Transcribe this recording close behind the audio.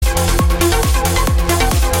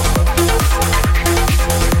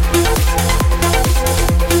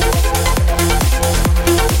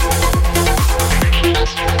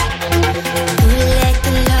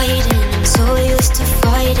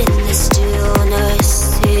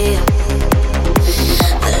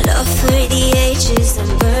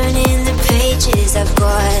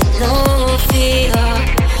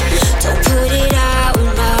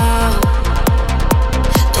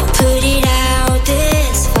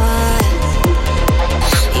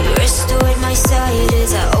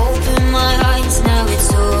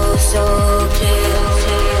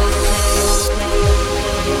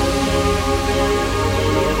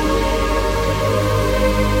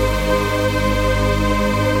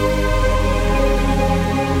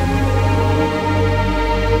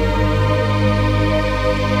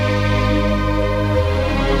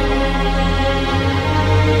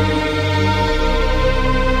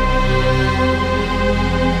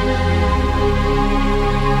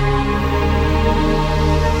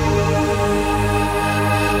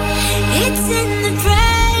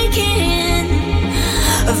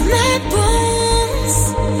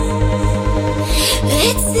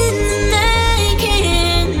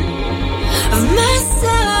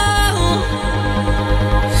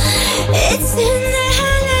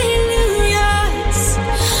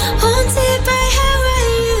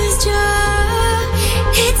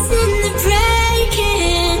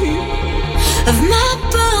of my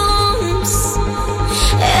bones.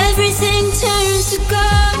 Everything turns to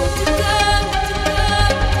gold, to gold,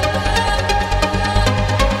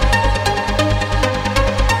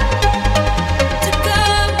 to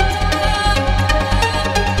gold, to gold,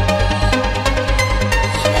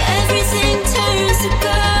 everything turns to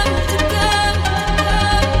gold, to gold,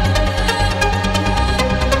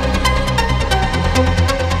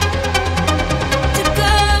 to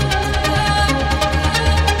gold,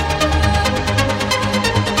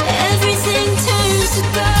 everything turns to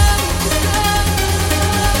gold, to gold.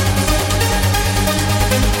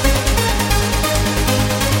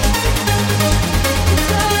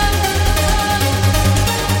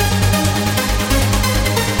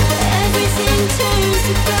 Everything turns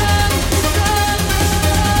to gold, to gold. Everything turns to gold, to gold.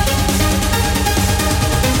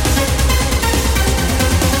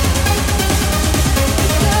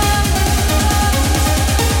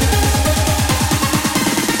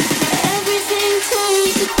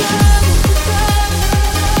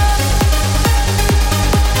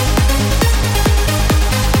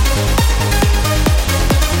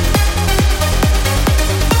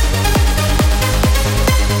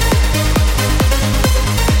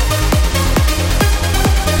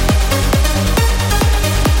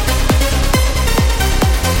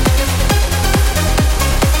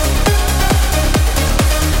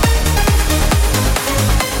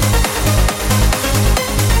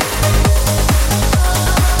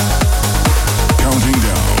 Counting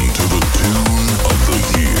down to the tune of the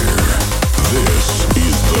year. This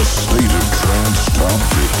is the State of Trance Top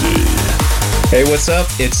 50. Hey, what's up?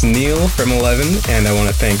 It's Neil from 11, and I want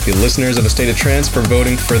to thank the listeners of A State of Trance for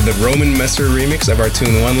voting for the Roman Messer remix of our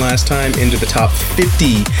tune One Last Time into the top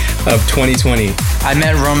 50 of 2020. I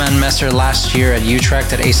met Roman Messer last year at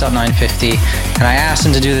Utrecht at ASOT 950, and I asked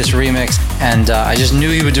him to do this remix, and I just knew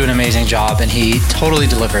he would do an amazing job, and he totally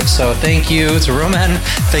delivered. So thank you to Roman,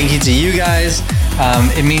 thank you to you guys.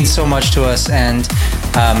 It means so much to us, and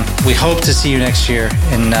we hope to see you next year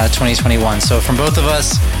in 2021. So from both of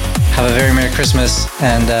us, have a very Merry Christmas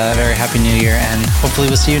and a very Happy New Year, and hopefully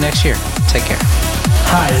we'll see you next year. Take care.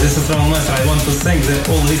 Hi, this is Roman Messer. I want to thank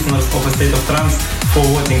all listeners of A State of Trance for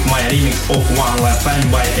voting my remix of One Last Time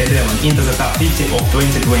by Adele into the top 50 of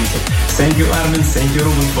 2020. Thank you, Armin, thank you,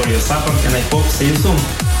 Ruben, for your support, and I hope see you soon.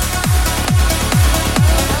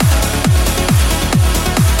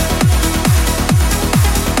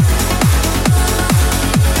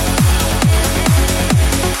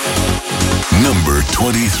 Number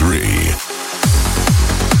 23.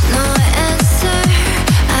 No answer,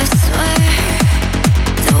 I swear.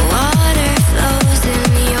 The water flows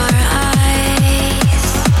in your eyes.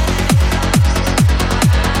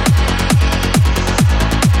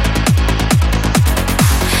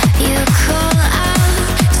 You call out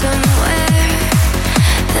somewhere.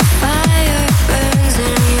 The fire burns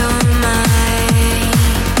in your mind.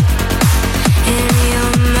 In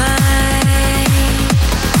your mind.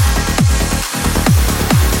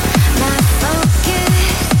 My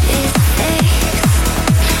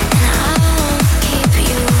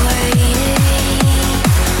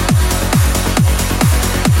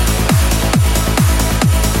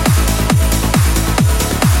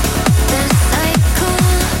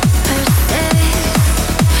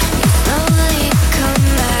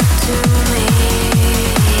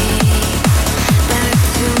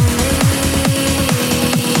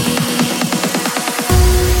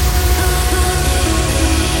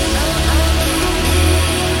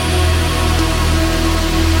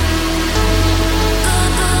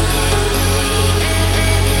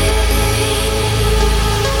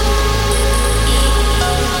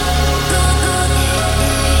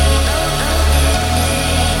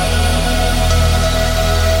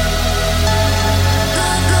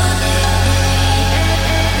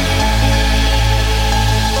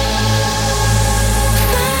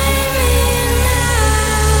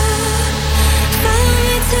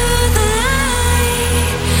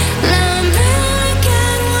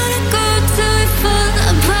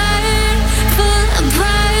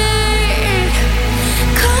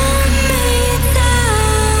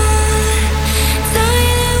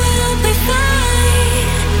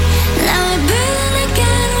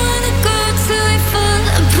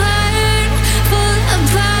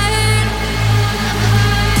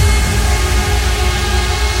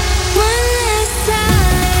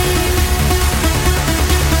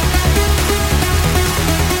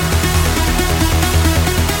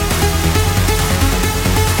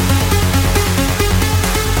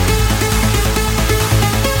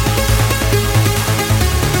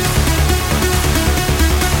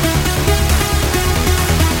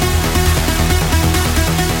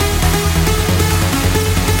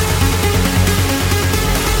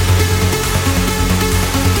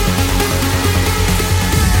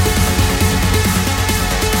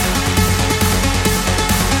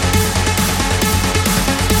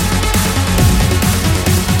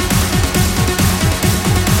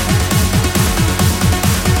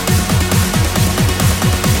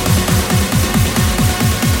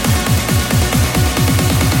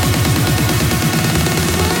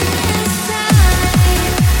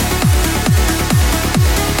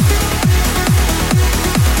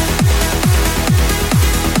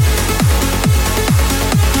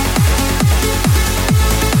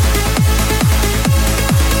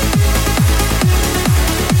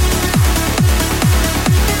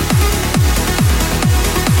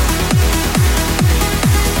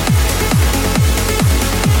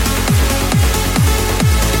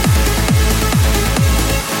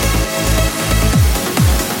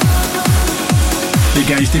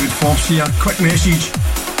guys, David Forbes here. Quick message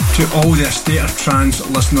to all the State of Trance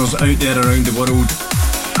listeners out there around the world.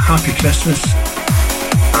 Happy Christmas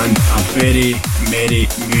and a very Merry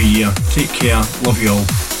New Year. Take care, love you all.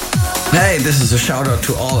 Hey, this is a shout out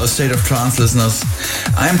to all State of Trance listeners.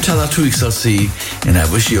 I'm Tyler 2XLC and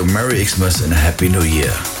I wish you a Merry Xmas and a Happy New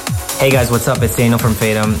Year. Hey guys, what's up? It's Daniel from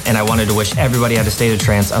Fatum, and I wanted to wish everybody at A State of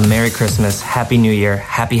Trance a Merry Christmas, Happy New Year,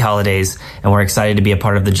 Happy Holidays, and we're excited to be a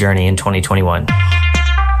part of the journey in 2021.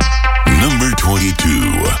 Number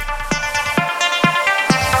 22.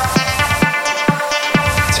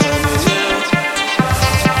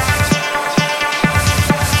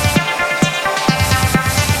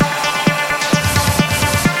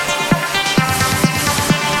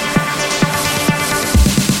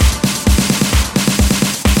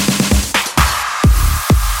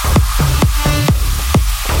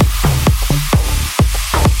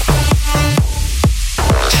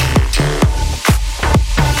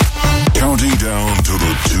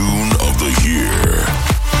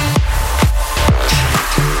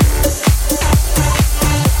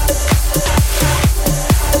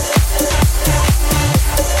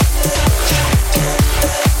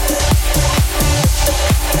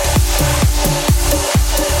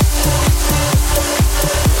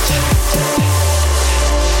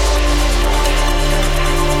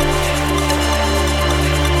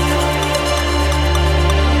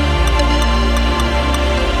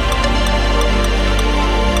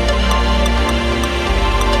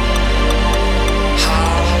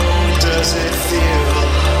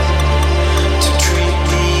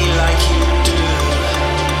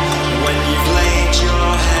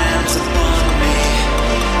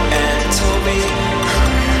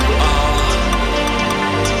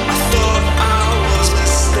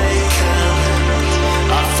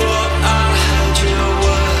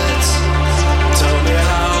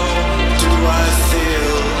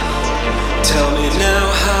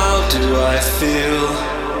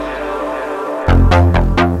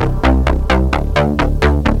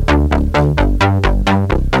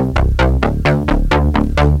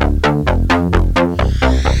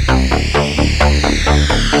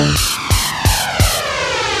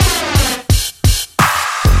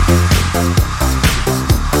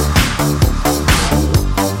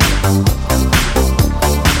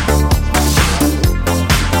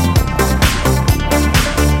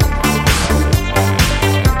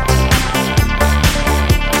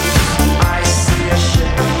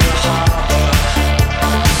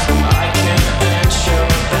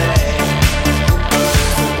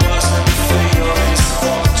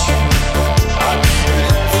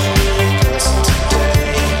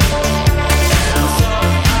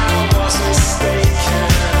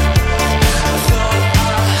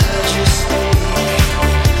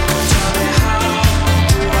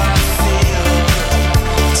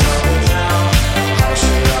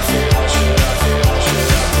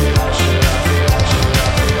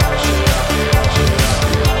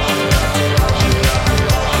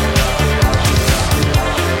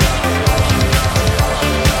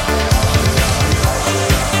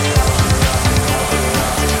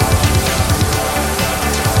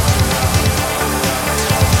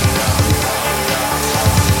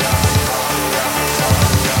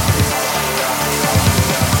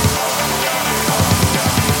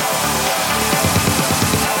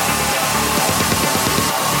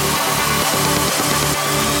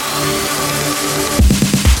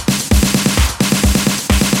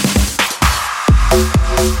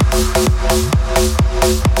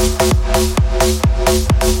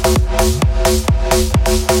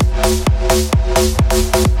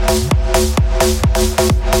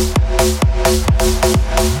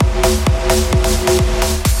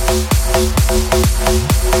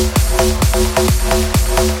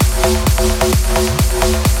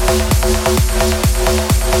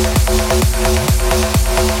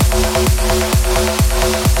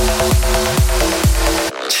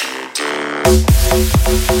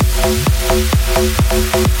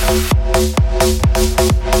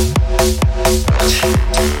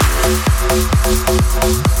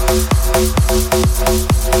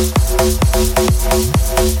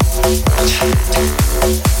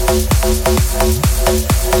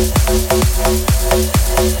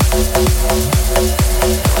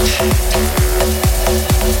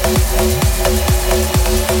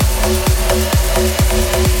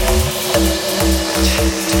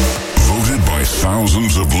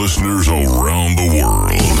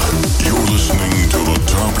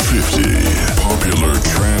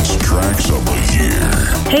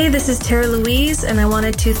 this is Tara Louise, and I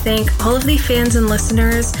wanted to thank all of the fans and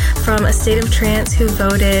listeners from A State of Trance who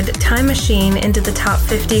voted Time Machine into the top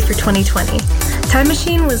 50 for 2020. Time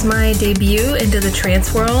Machine was my debut into the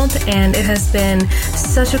trance world, and it has been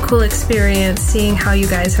such a cool experience seeing how you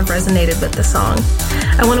guys have resonated with the song.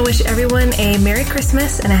 I want to wish everyone a Merry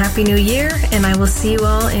Christmas and a Happy New Year, and I will see you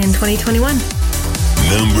all in 2021.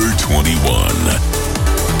 Number 21.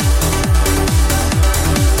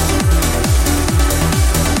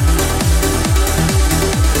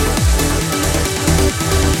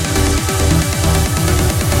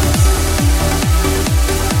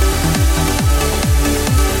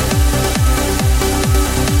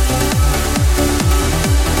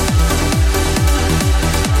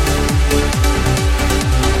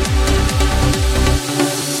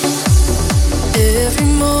 Every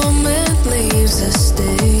moment leaves a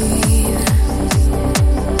stain.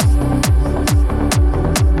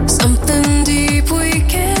 Something deep we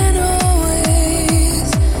can't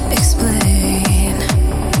always explain.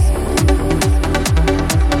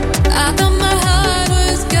 I thought my heart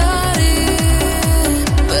was guarded,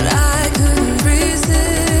 but I couldn't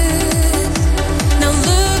resist. Now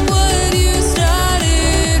look what you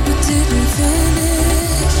started but didn't finish.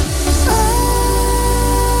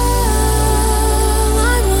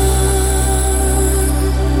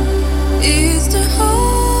 Is to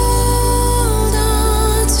hold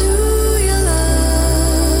on to your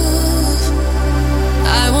love.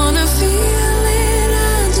 I wanna feel it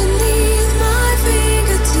underneath my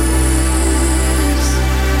fingertips.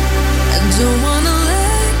 I don't wanna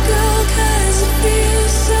let go 'cause it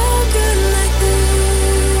feels so good like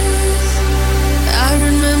this. I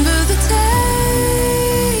remember the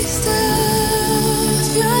taste of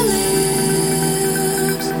your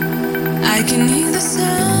lips. I can hear the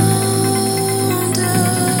sound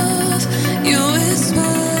of your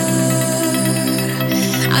whisper.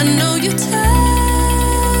 I know your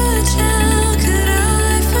touch, how could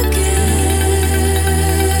I forget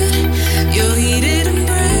your heated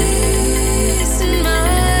embrace and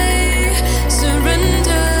my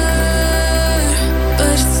surrender? But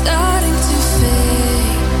it's starting to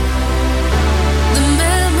fade. The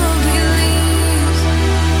memory leaves.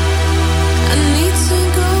 I need to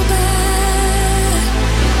go back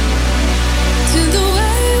to the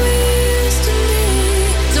way we used to be.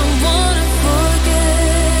 Don't wanna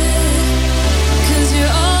forget, 'cause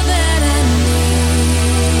you're all that I need.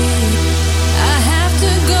 I have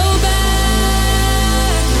to go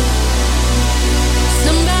back.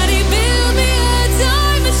 Somebody build me a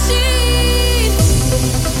time machine.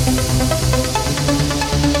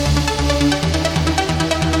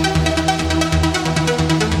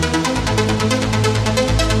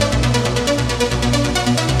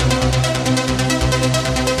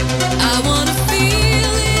 I wanna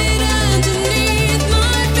feel it underneath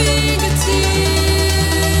my fingertips.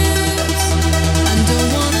 I don't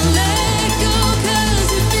wanna let go 'cause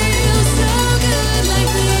it feels so good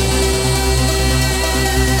like this.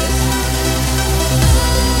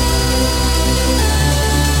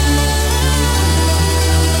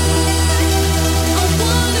 I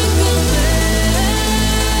wanna go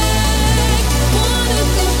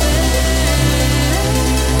back,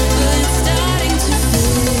 but it's starting to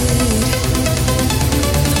fade.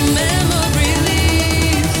 The memory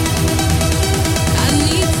leaves. I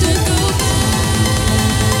need to go back.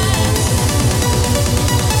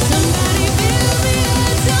 Somebody build me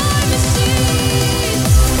a time machine.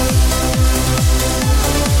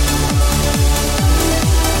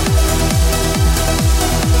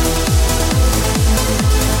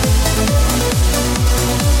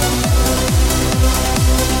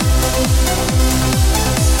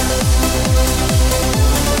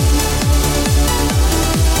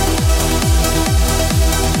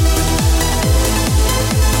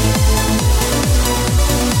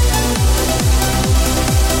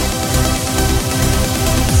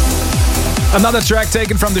 Another track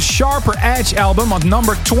taken from the Sharper Edge album on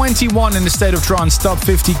number 21 in the State of Trance Top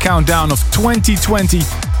 50 countdown of 2020.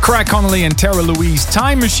 Craig Connolly and Tara Louise,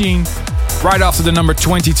 Time Machine. Right after the number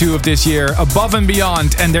 22 of this year, Above and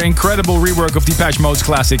Beyond, and their incredible rework of Depeche Mode's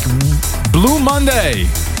classic Blue Monday.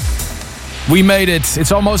 We made it.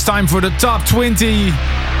 It's almost time for the top 20.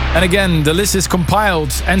 And again, the list is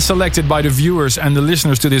compiled and selected by the viewers and the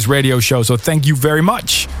listeners to this radio show, so thank you very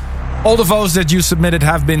much. All the votes that you submitted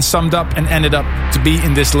have been summed up and ended up to be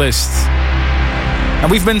in this list. And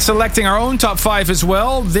we've been selecting our own top 5 as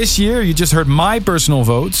well. This year, you just heard my personal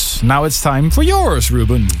votes. Now it's time for yours,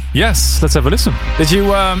 Ruben. Yes, let's have a listen. Did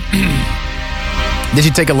you Did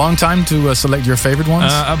you take a long time to select your favorite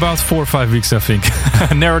ones? About 4 or 5 weeks, I think.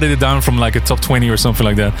 Narrowed it down from like a top 20 or something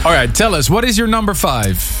like that. All right, tell us, what is your number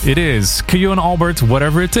 5? It is Q and Albert,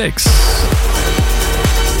 Whatever It Takes.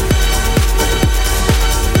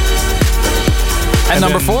 And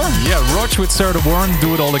number then, 4? Yeah, Roach with Sarah Warren,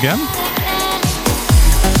 Do It All Again.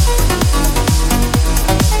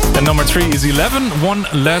 And number 3 is 11, One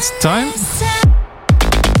Last Time.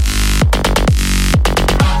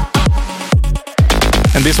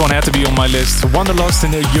 And this one had to be on my list. Wanderlust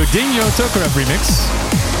in the Jorginho Tokarev remix.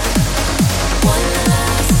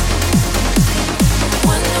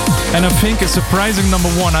 And I think a surprising number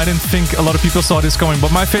 1. I didn't think a lot of people saw this coming, but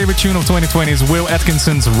my favorite tune of 2020 is Will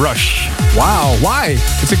Atkinson's Rush. Wow, why?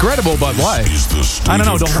 It's incredible, but why? I don't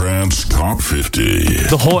know. Trance Top 50.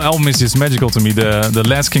 The whole album is just magical to me. The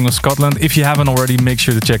Last King of Scotland. If you haven't already, make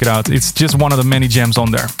sure to check it out. It's just one of the many gems on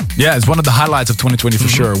there. Yeah, it's one of the highlights of 2020 for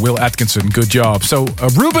sure. Will Atkinson, good job. So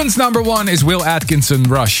Ruben's number 1 is Will Atkinson,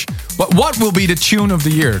 Rush. But what will be the tune of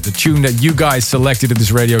the year? The tune that you guys selected in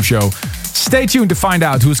this radio show? Stay tuned to find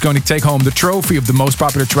out who's going to take home the trophy of the most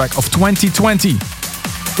popular track of 2020.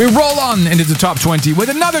 We roll on into the top 20 with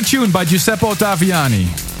another tune by Giuseppe Ottaviani.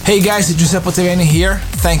 Hey guys, it's Giuseppe Ottaviani here.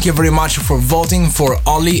 Thank you very much for voting for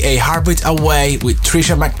Only a Heartbeat Away with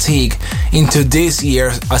Trisha McTeague into this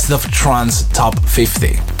year's State of Trance Top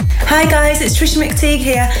 50. Hi guys, it's Trisha McTeague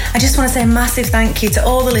here. I just want to say a massive thank you to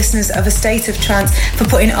all the listeners of A State of Trance for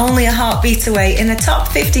putting Only a Heartbeat Away in the top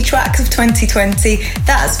 50 tracks of 2020.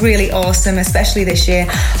 That's really awesome, especially this year.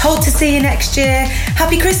 Hope to see you next year.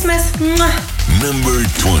 Happy Christmas. Mwah. Number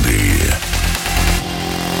 20.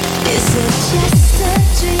 Is it just a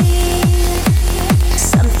dream?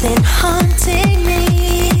 Something haunting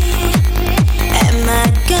me? Am I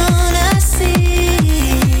gonna see?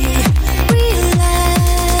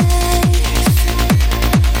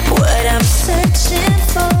 Searching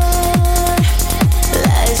for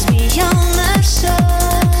lies beyond the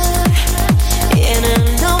shore. In an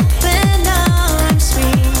open arms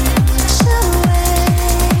reach away.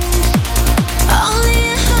 Only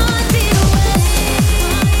a heartbeat away.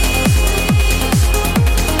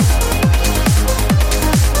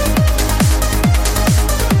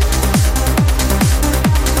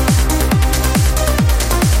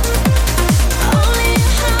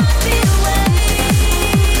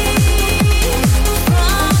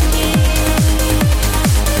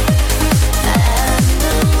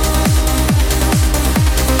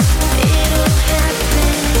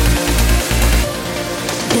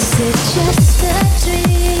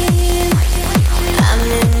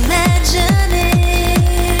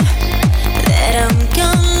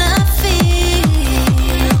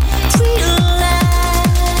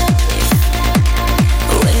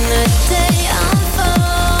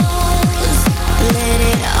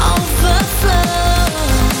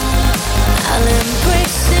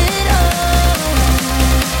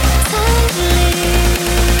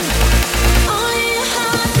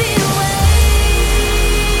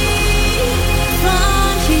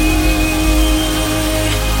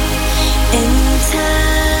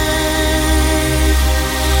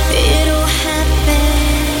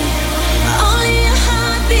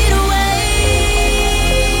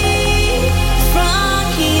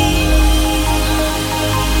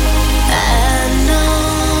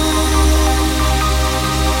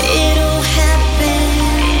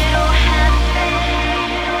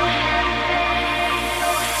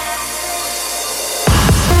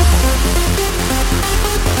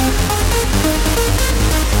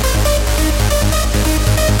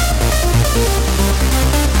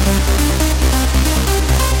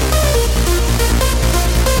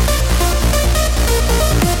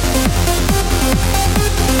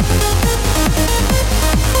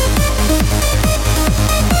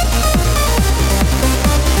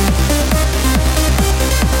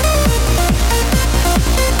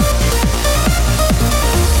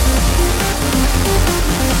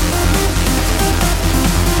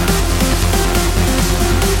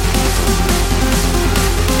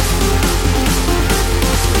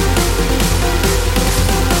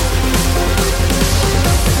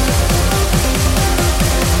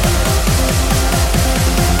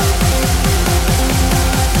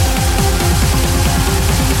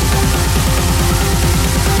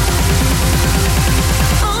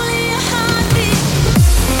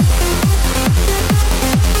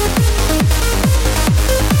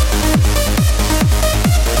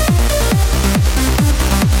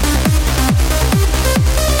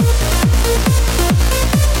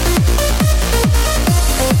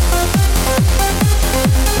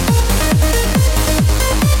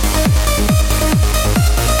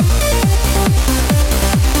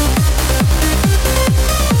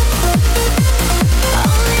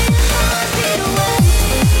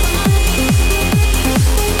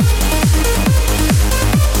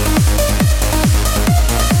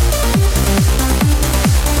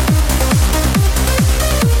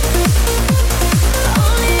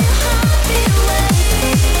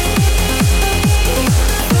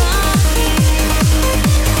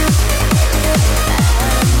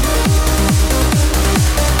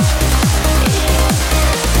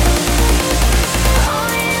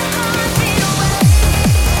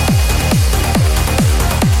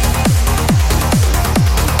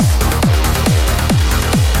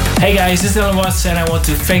 Hey guys, this is Dylan Watts, and I want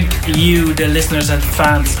to thank you, the listeners and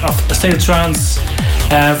fans of A State of Trance,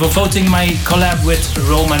 for voting my collab with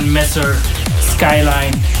Roman Messer,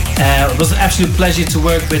 Skyline. It was an absolute pleasure to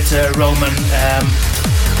work with Roman.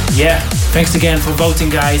 Thanks again for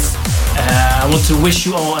voting, guys. I want to wish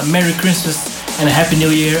you all a Merry Christmas and a Happy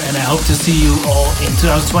New Year, and I hope to see you all in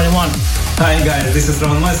 2021. Hi guys, this is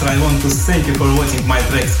Roman Messer. I want to thank you for voting my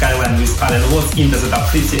track Skyline with Harren Watts into the top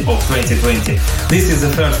 50 of 2020. This is the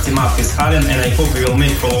first team up with Harren, and I hope we will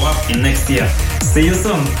make follow-up in next year. See you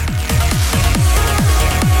soon!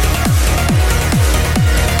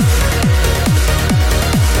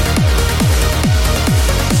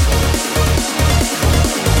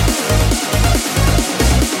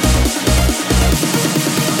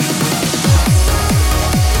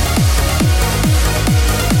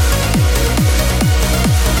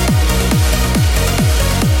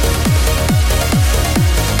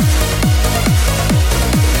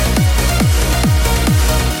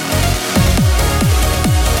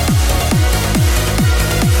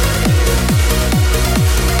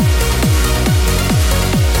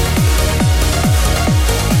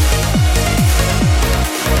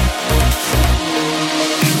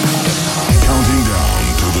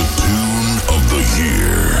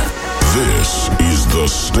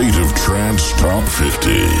 State of Trance Top 50.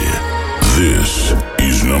 This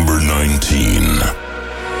is number 19.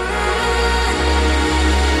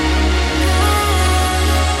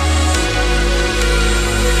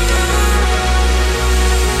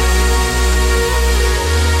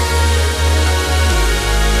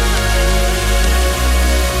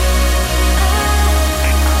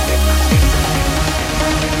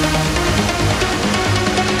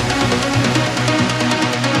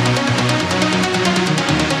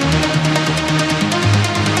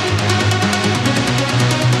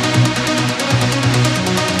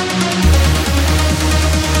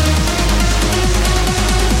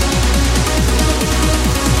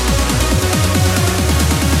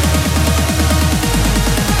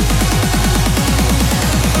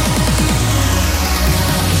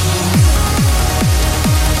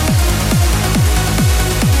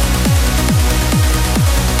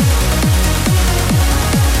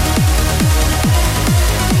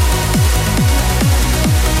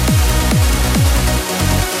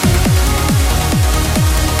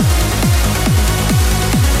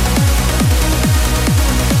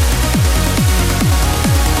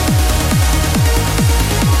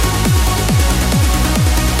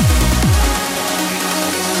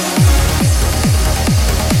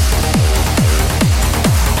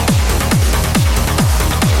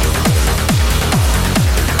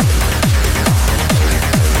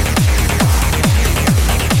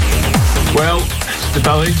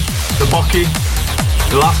 Billy, the Bucky,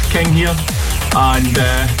 the last king here, and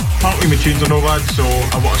partly my tunes are no bad, so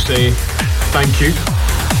I want to say thank you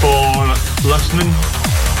for listening,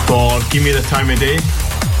 for giving me the time of day,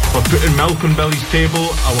 for putting milk on Billy's table.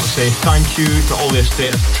 I want to say thank you to all the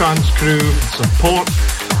State of Trance crew for support,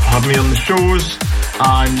 for having me on the shows,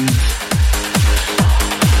 and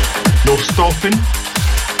no stopping,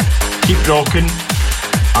 keep rocking,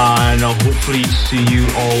 and I'll hopefully see you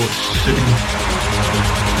all soon.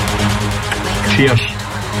 Cheers.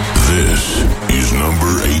 This is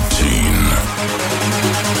number 18.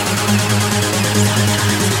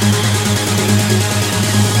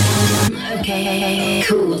 Okay,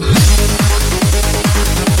 cool.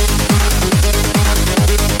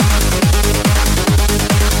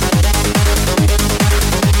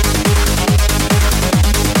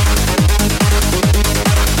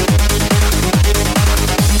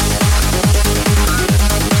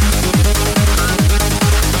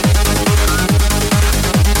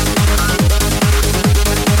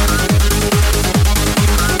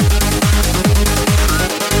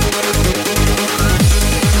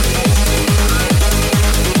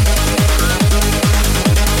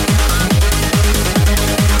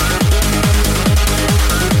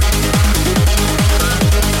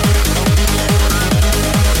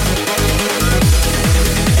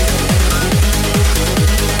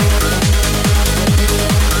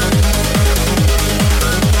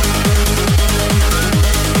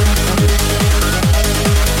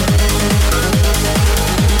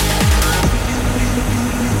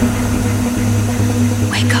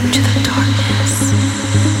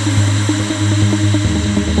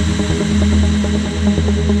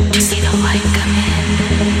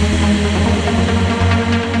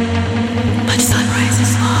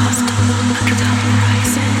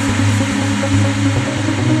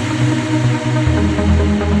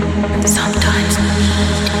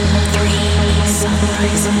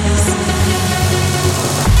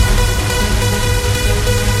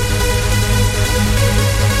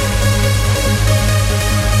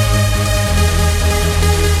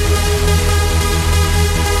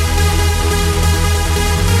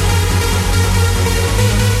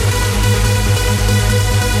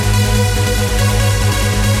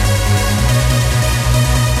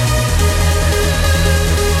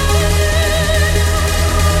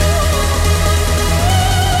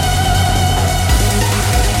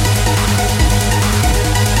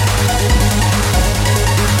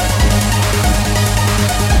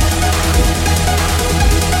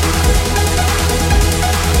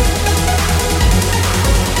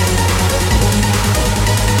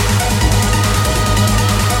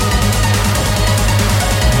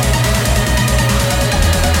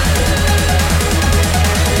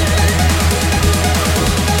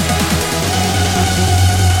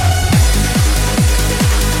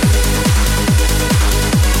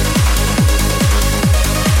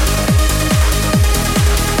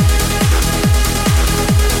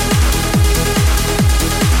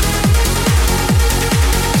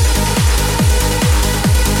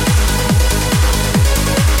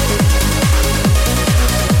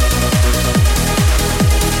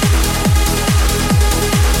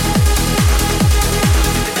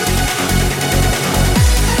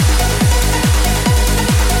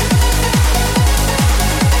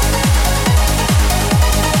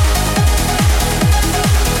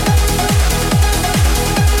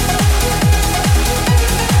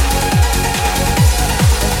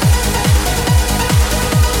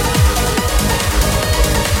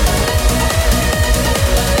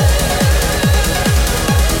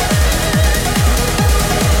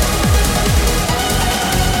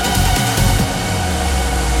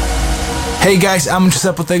 Hey guys, I'm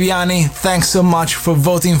Giuseppe Taviani. Thanks so much for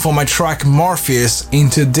voting for my track Morpheus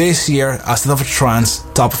into this year as State of Trance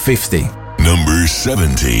Top 50. Number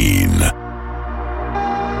 17.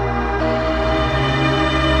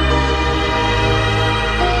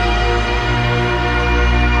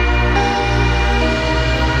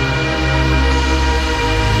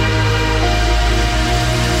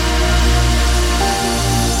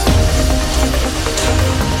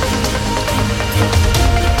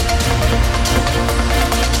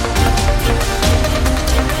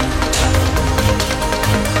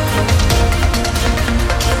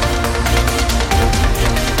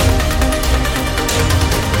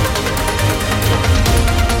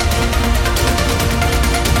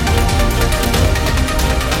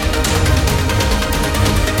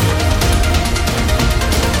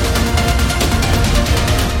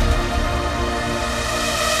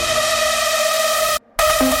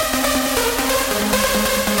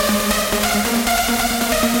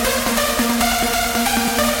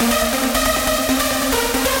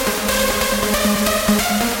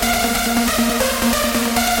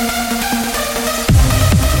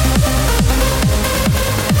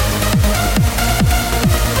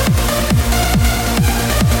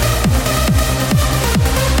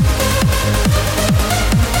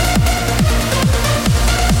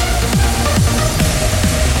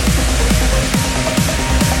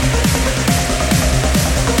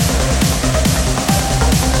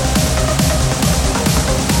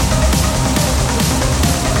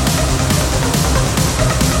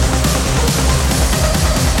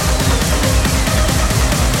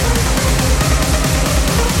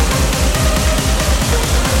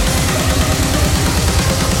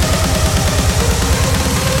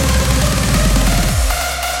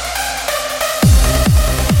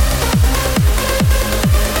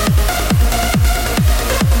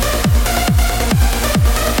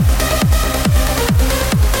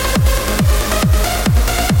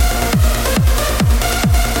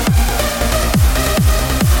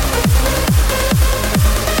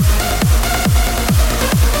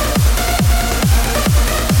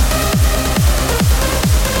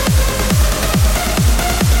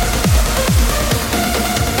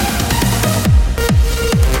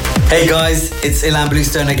 Hey guys, it's Ilan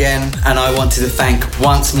Bluestone again, and I wanted to thank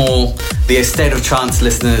once more the State of Trance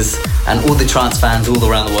listeners and all the trance fans all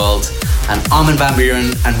around the world, and Armin van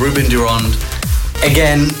Buuren and Ruben Durand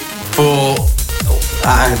again for,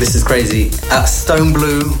 this is crazy, Stone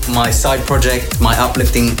Blue, my side project, my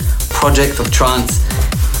uplifting project of trance,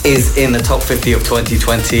 is in the top 50 of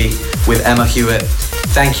 2020 with Emma Hewitt.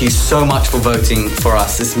 Thank you so much for voting for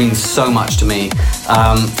us. This means so much to me.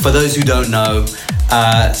 For those who don't know,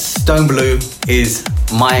 Stone Blue is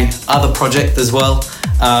my other project as well,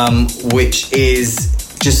 which is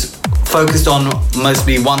just focused on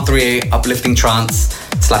mostly 138 uplifting trance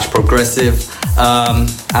 / progressive, and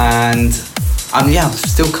I'm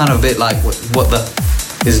still kind of a bit like what the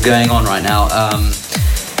is going on right now.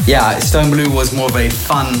 Stone Blue was more of a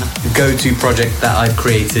fun go-to project that I've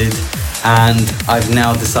created, and I've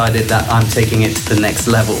now decided that I'm taking it to the next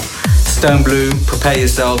level. Stone Blue, prepare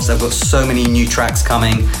yourselves. I've got so many new tracks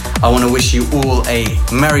coming. I want to wish you all a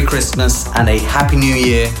Merry Christmas and a Happy New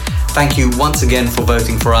Year. Thank you once again for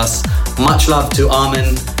voting for us. Much love to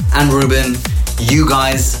Armin and Ruben, you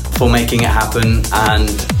guys, for making it happen. And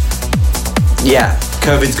yeah,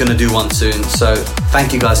 COVID's going to do one soon. So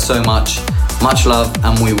thank you guys so much. Much love,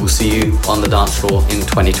 and we will see you on the dance floor in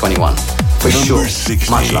 2021. For sure.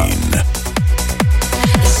 16. Much love.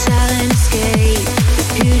 The silent escape, the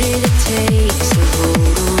beauty that takes a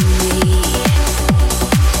hold on me.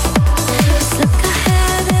 It's like I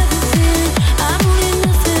have everything, I wanted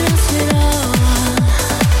nothing else at all.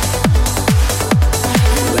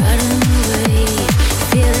 Riding away,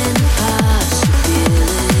 feeling the possibility.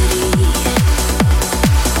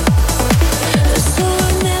 So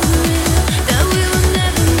remembering that we were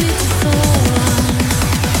never meant to fall.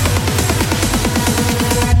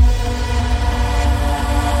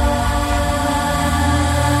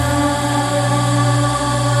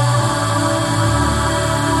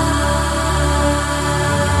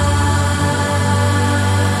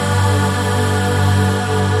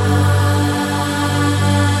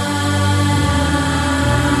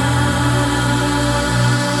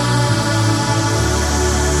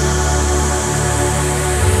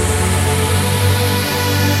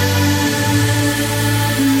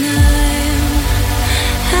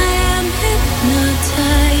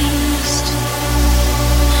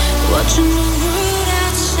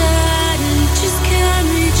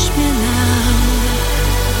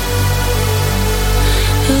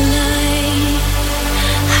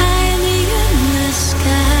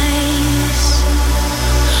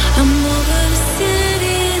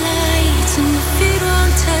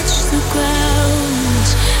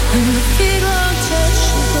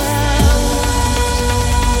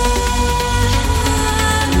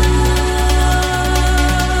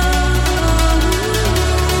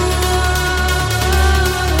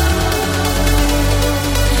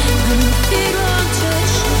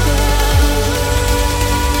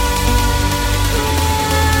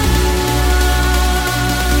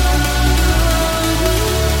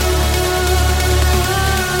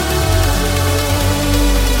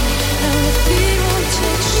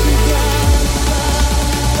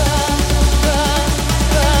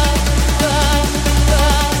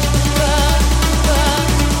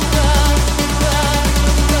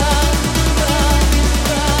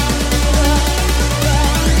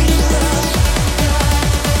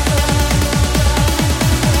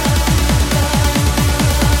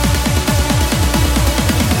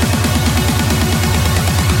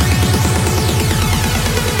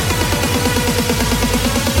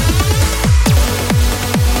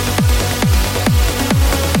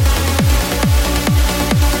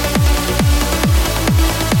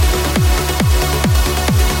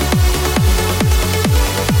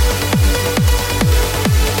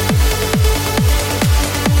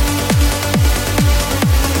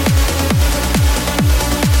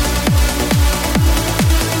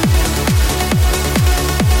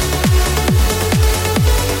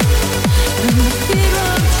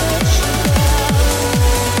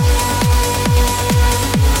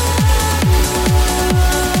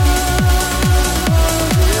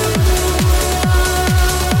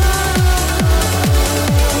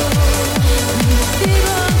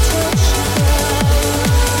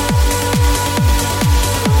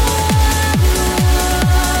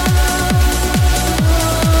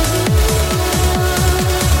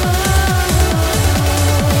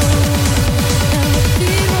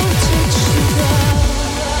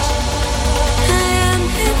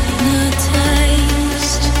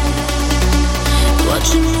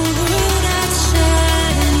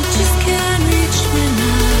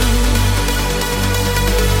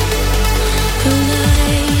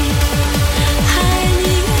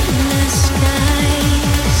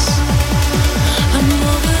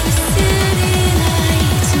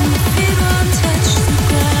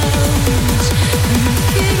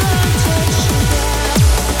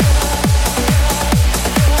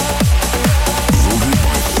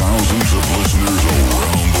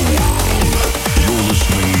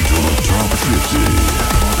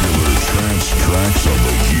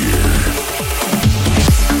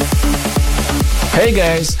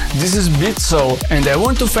 Hey guys, this is BeatSoul and I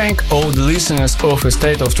want to thank all the listeners of A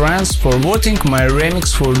State of Trance for voting my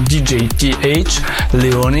remix for DJ TH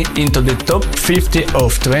Leone into the top 50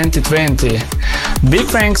 of 2020. Big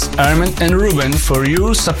thanks Armin and Ruben for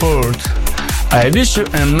your support. I wish you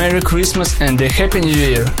a Merry Christmas and a Happy New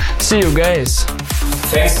Year. See you guys.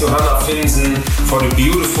 Thanks to Hannah Finsen for the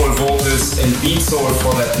beautiful vocals and BeatSoul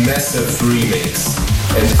for that massive remix.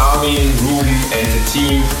 And Armin, Ruben and the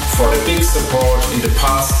team for the big support in the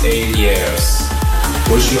past 8 years.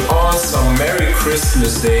 Wish you all some Merry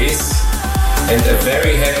Christmas days and a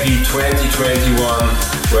very happy 2021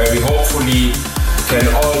 where we hopefully can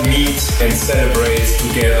all meet and celebrate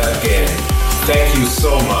together again. Thank you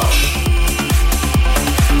so much.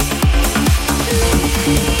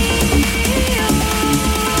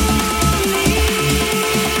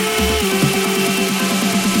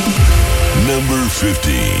 Number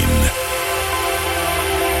 15.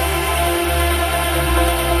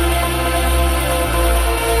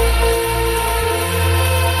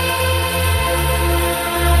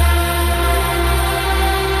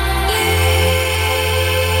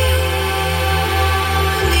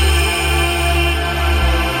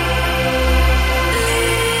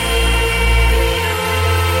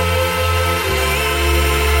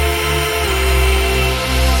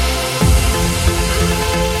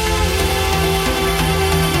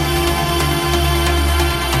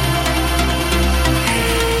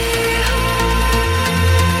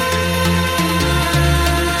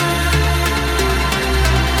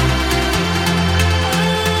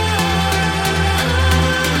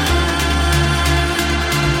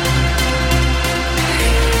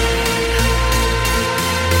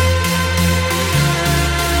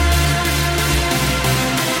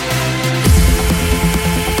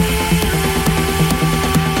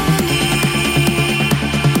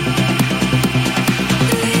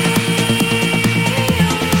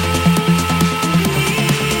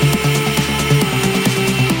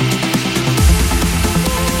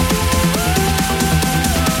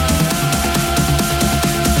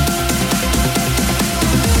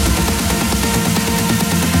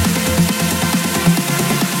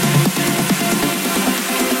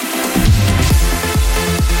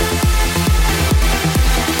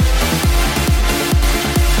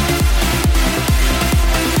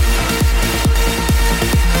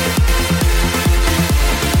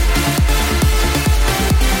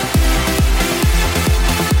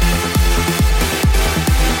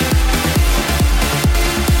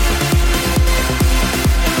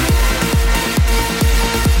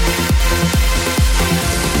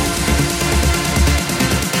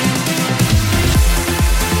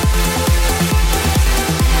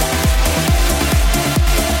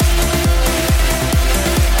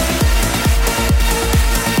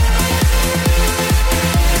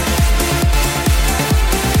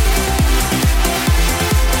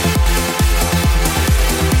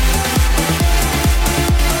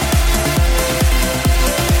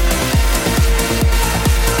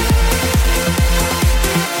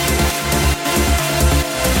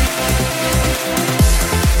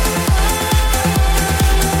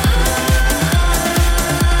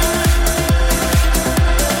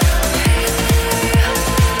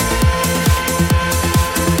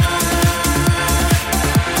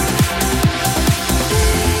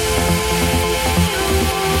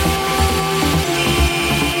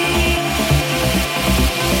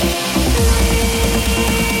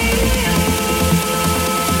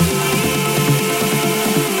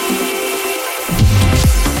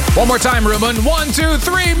 One more time, Ruben. 1, 2,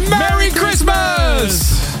 3. Merry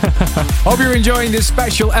Christmas! Hope you're enjoying this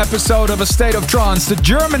special episode of A State of Trance. The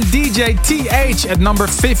German DJ TH at number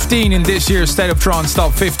 15 in this year's State of Trance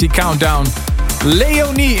Top 50 Countdown.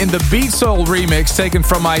 Leonie in the BeatSoul remix taken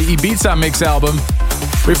from my Ibiza Mix album.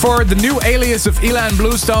 Before the new alias of Ilan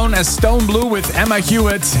Bluestone as Stone Blue with Emma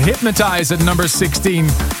Hewitt, Hypnotize at number 16.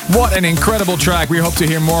 What an incredible track. We hope to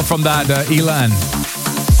hear more from that, Ilan.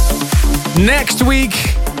 Next week,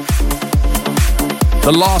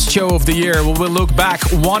 the last show of the year, we'll look back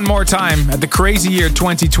one more time at the crazy year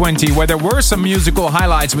 2020, where there were some musical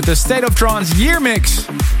highlights with the State of Trance year mix.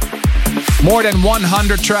 More than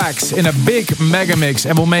 100 tracks in a big mega mix,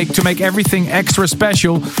 and to make everything extra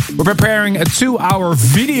special, we're preparing a 2-hour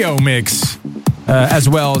video mix as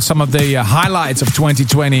well. Some of the highlights of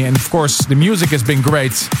 2020, and of course the music has been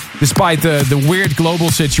great despite the weird global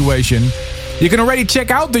situation. You can already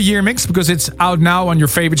check out the year mix because it's out now on your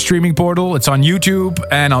favorite streaming portal. It's on YouTube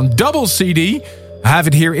and on double CD. I have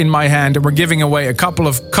it here in my hand and we're giving away a couple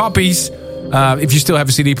of copies If you still have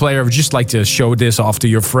a CD player, would just like to show this off to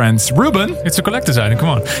your friends. Ruben? It's a collector's item, come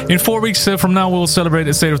on. In 4 weeks from now, we'll celebrate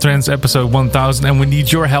A State of Trance episode 1000, and we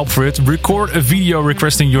need your help for it. Record a video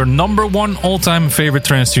requesting your number one all-time favorite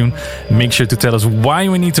trance tune. Make sure to tell us why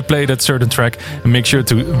we need to play that certain track, and make sure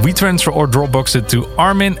to WeTransfer or Dropbox it to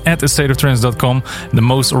armin@astateoftrance.com. The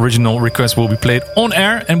most original request will be played on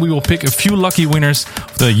air, and we will pick a few lucky winners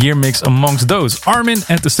of the year mix amongst those.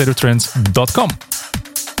 armin@astateoftrance.com.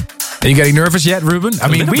 Are you getting nervous yet, Ruben? I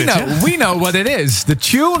mean, bit, we know what it is. The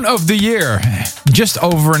tune of the year. Just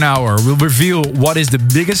over an hour, we'll reveal what is the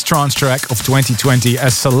biggest trance track of 2020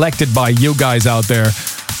 as selected by you guys out there.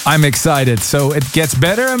 I'm excited. So it gets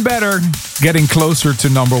better and better, getting closer to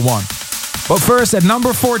number one. But first, at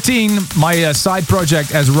number 14, my side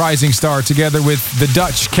project as Rising Star, together with the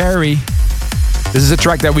Dutch Carrie. This is a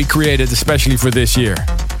track that we created especially for this year.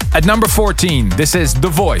 At number 14, this is The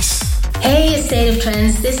Voice. Hey, A State of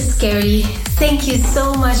Trance, this is Carrie. Thank you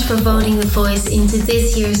so much for voting The Voice into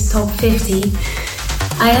this year's Top 50.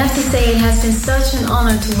 I have to say it has been such an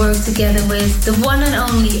honor to work together with the one and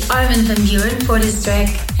only Armin van Buuren for this track,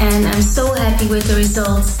 and I'm so happy with the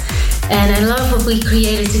results, and I love what we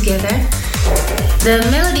created together. The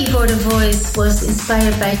melody for The Voice was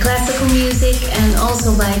inspired by classical music and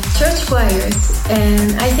also by church choirs,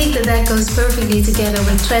 and I think that goes perfectly together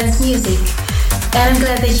with trance music. And I'm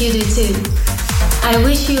glad that you do too. I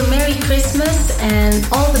wish you a Merry Christmas and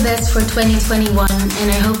all the best for 2021,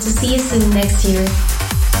 and I hope to see you soon next year.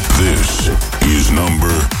 This is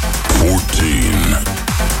number 14.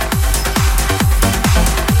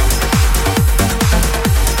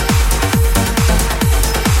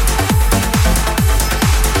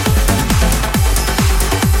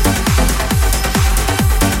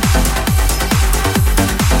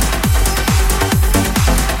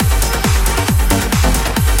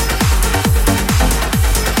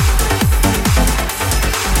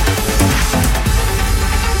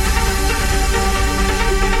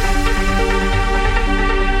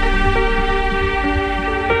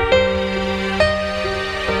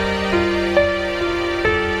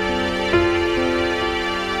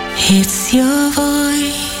 It's your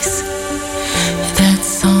voice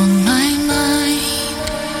that's on my mind,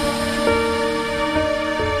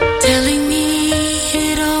 telling me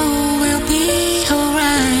it all will be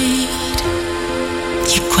alright.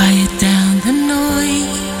 You quiet down the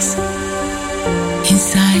noise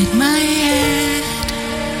inside my head.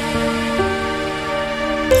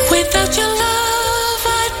 Without your love,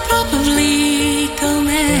 I'd probably go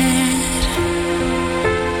mad.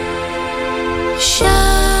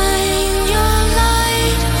 Shine your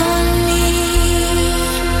light on me.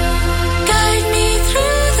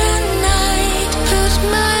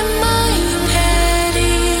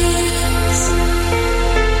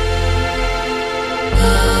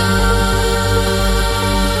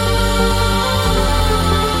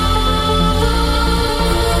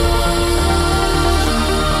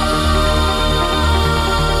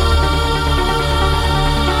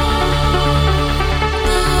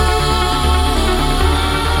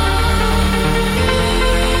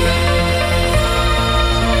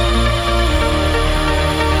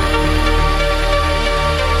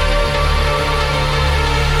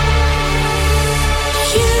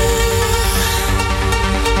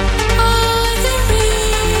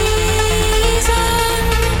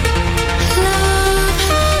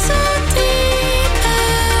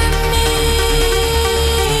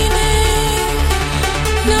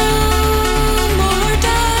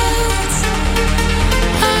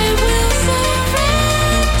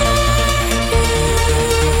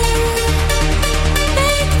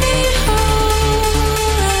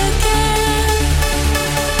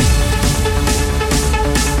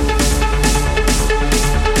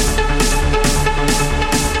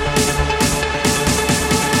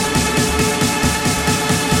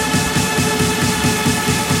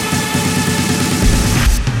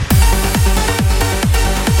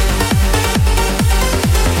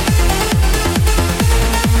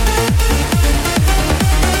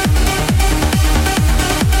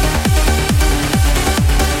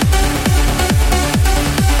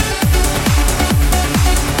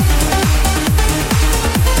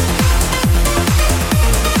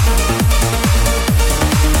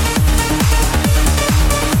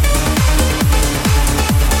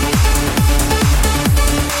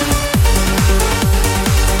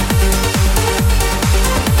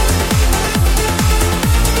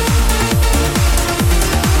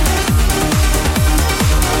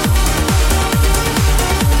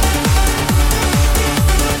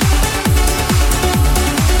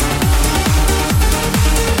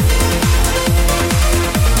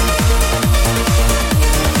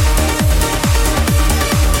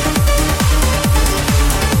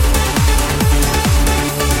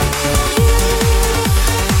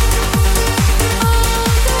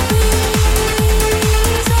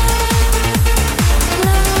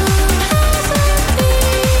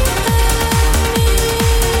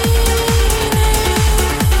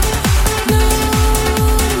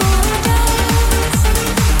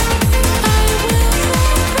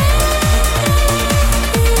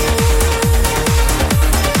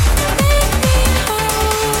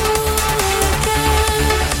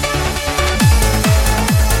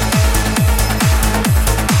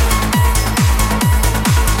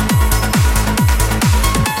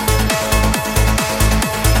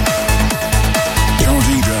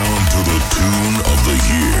 Tune of the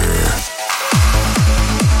Year.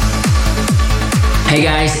 Hey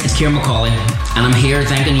guys, it's Kieran McCauley, and I'm here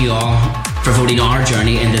thanking you all for voting our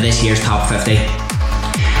journey into this year's Top 50.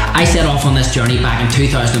 I set off on this journey back in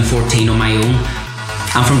 2014 on my own,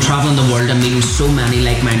 and from travelling the world and meeting so many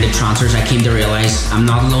like-minded trancers, I came to realise I'm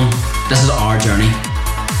not alone. This is our journey.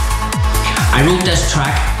 I wrote this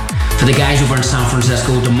track for the guys over in San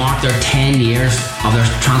Francisco to mark their 10 years of their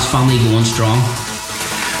trance family going strong.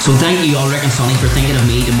 So thank you all, Rick and Sonny, for thinking of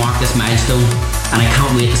me to mark this milestone, and I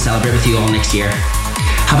can't wait to celebrate with you all next year.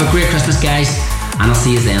 Have a great Christmas, guys, and I'll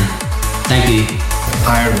see you then. Thank you.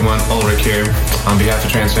 Hi everyone, Ulrich here. On behalf of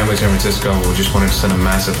Trance Family San Francisco, we just wanted to send a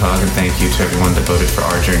massive hug and thank you to everyone that voted for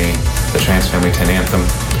our journey, the Trance Family 10 Anthem.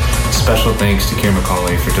 Special thanks to Kieran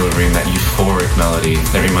McCauley for delivering that euphoric melody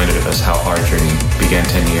that reminded us how our journey began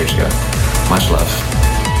 10 years ago. Much love.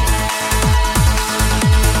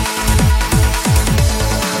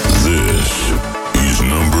 This is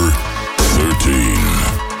number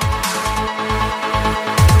 13.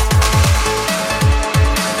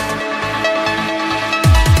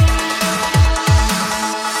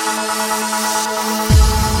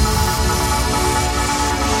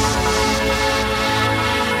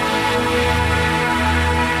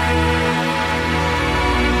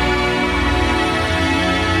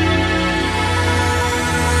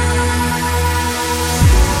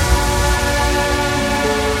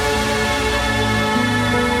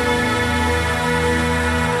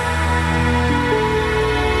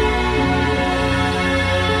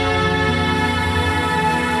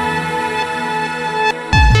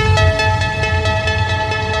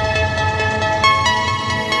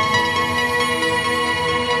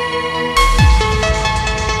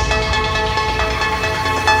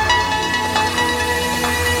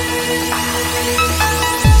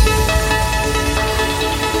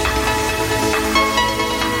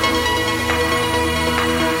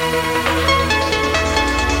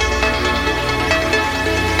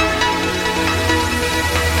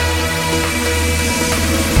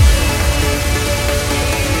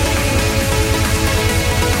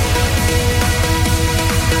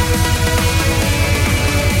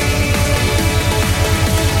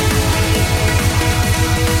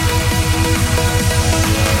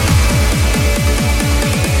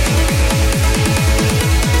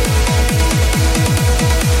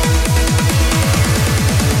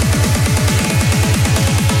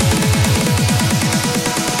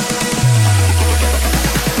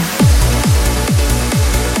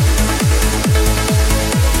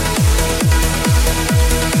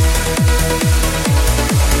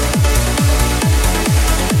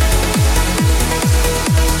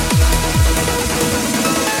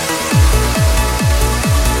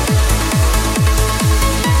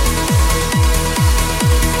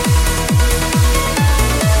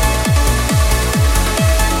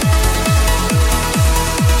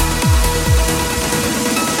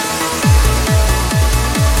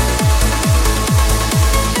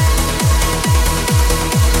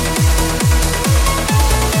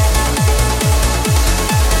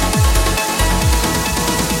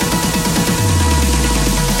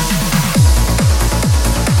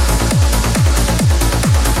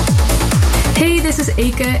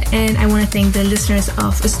 And I want to thank the listeners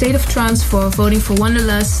of A State of Trance for voting for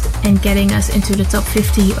Wanderlust and getting us into the top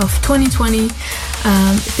 50 of 2020.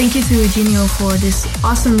 Thank you to Eugenio for this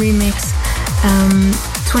awesome remix.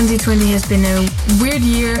 2020 has been a weird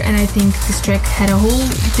year, and I think this track had a whole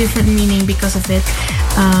different meaning because of it.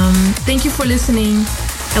 Thank you for listening.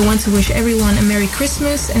 I want to wish everyone a Merry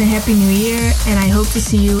Christmas and a Happy New Year, and I hope to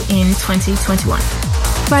see you in 2021.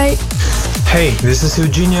 Bye! Hey, this is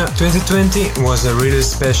Eugenia. 2020 was a really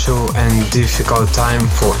special and difficult time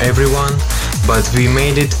for everyone, but we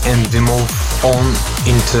made it and we moved on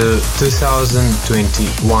into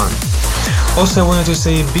 2021. Also, I wanted to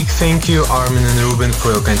say a big thank you, Armin and Ruben,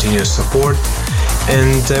 for your continuous support.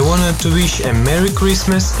 And I wanted to wish a Merry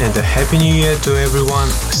Christmas and a Happy New Year to everyone.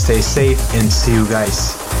 Stay safe and see you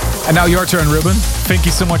guys. And now your turn, Ruben. Thank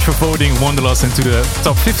you so much for voting Wanderlust into the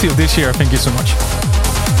top 50 of this year. Thank you so much.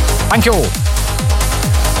 Thank you all.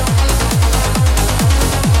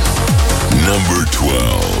 Number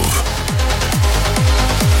 12.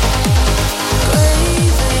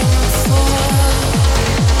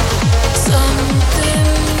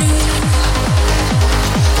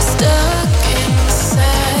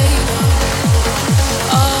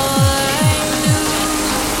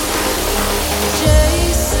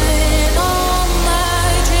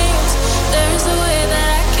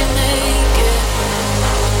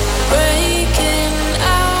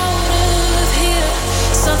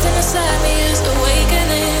 Inside me is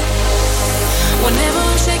awakening.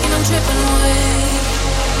 tripping away.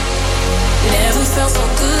 Never felt so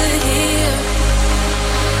good here.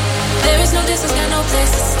 There is no distance, got no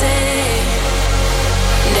place to stay.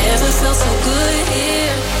 Never felt so good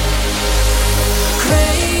here.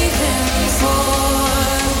 Craving for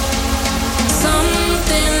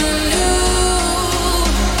something new.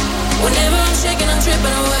 Whenever I'm shaking, I'm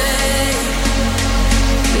tripping away.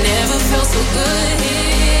 Never felt so good here.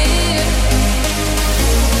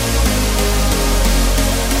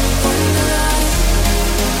 Wanderlust,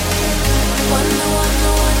 wanderlust.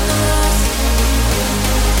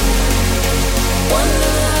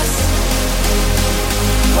 Wanderlust, wanderlust.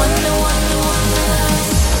 Wanderlust,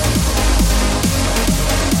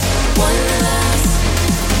 wanderlust.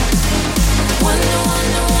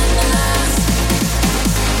 Wanderlust, wanderlust.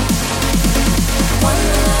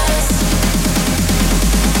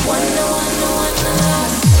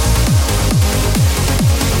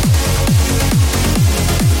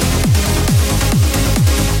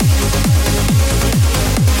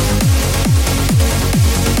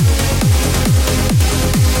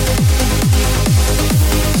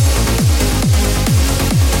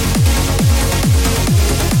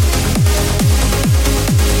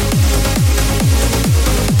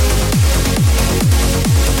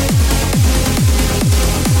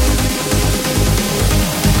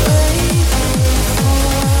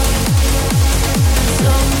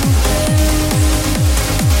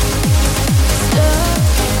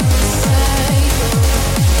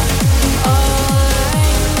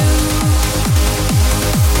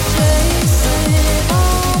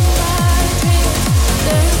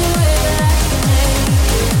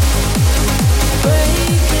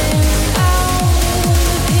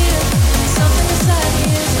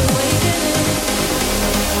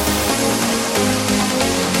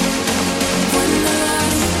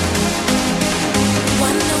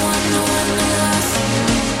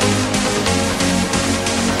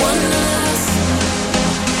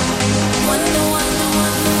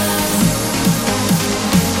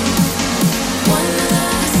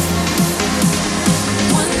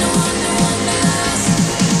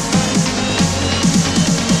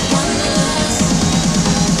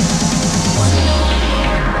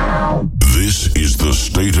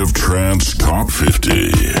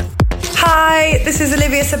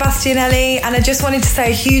 Sebastianelli, and I just wanted to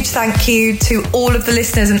say a huge thank you to all of the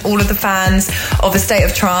listeners and all of the fans of A State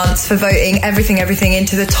of Trance for voting everything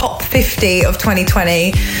into the top 50 of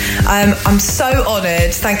 2020. I'm so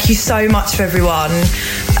honoured. Thank you so much for everyone.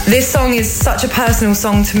 This song is such a personal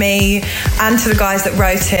song to me and to the guys that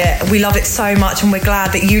wrote it. We love it so much and we're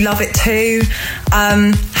glad that you love it too.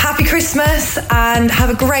 Happy Christmas and have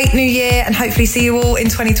a great new year, and hopefully see you all in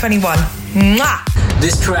 2021. Mwah!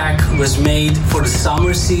 This track was made for the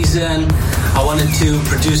summer season. I wanted to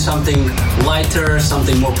produce something lighter,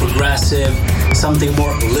 something more progressive, something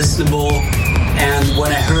more listenable. And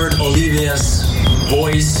when I heard Olivia's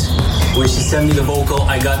voice, when she sent me the vocal,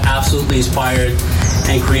 I got absolutely inspired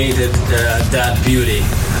and created that beauty.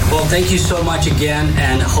 Well, thank you so much again,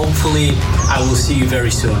 and hopefully I will see you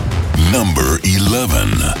very soon. Number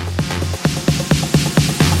 11.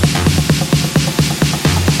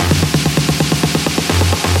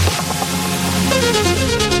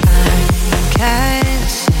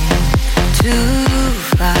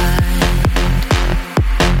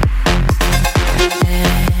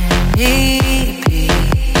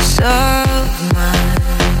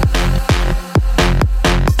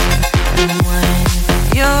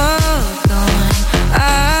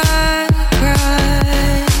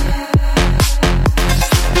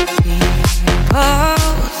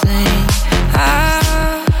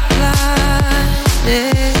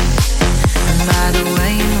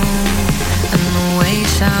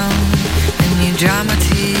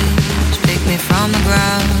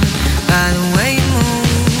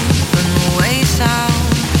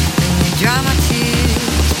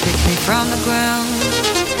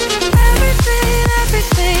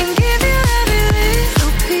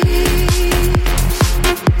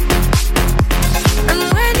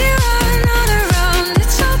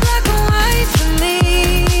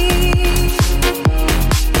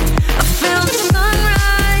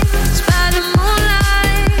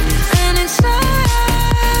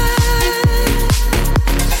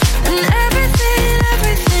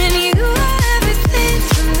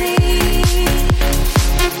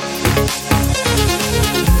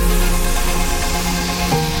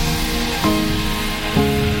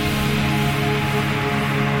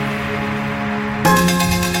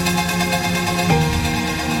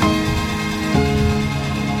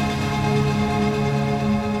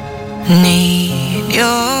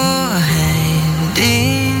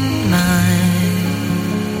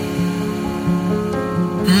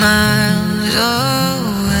 miles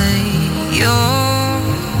away, you're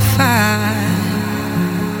fine.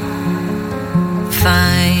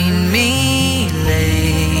 Find me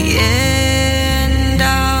laying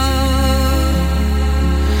down,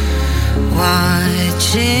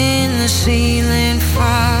 watching the ceiling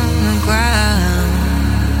from the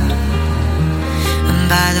ground. And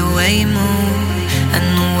by the way you move and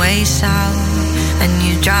the way you sound, and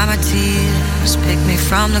you dry my tears, pick me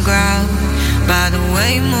from the ground. By the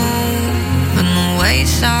way you move and the way you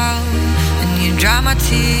sound, and you dry my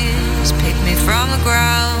tears, pick me from the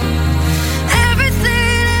ground.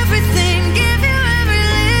 Everything, everything, give you every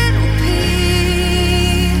little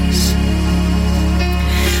piece.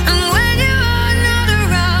 And when you are not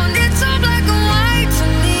around, it's all black and white to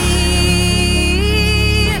me.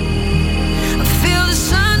 I feel the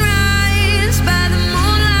sunrise by the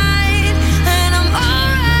moonlight, and I'm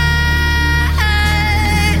alright.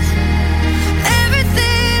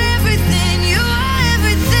 Everything, everything, you are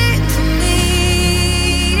everything to me.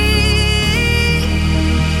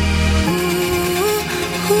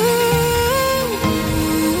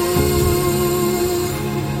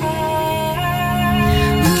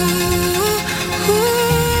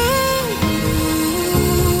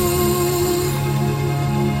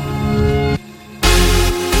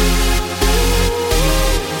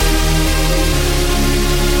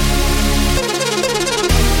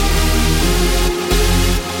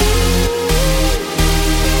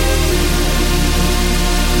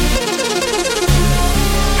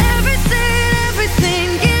 Everything, everything,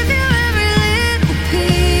 give you every little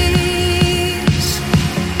piece.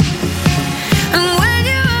 And when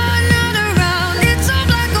you are not around, it's all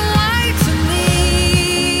black and white to me.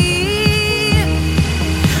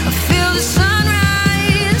 I feel the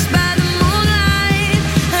sunrise by the moonlight,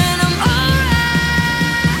 and I'm alright.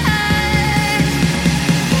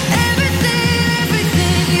 Everything,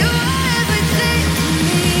 everything, you are everything to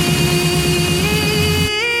me.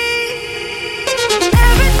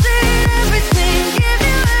 Everything, everything, give you every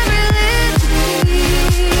little piece.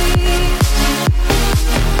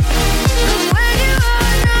 And when you are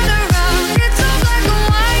not around, it's all black and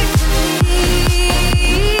white to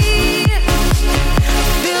me. I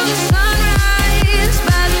feel the sunrise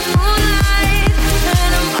by the moonlight,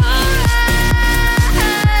 and I'm alright.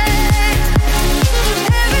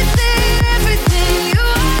 Everything, everything, you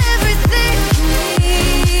are everything to me.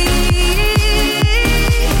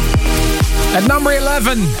 At number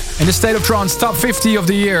 11 in the State of Trance Top 50 of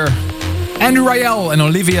the year, Andrew Rayel and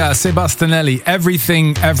Olivia Sebastianelli,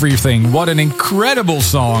 Everything, Everything. What an incredible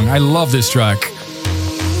song. I love this track.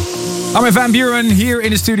 Armin van Buuren here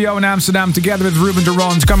in the studio in Amsterdam together with Ruben de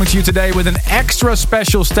Ronde, coming to you today with an extra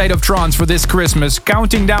special State of Trance for this Christmas,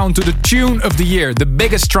 counting down to the tune of the year, the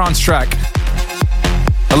biggest trance track.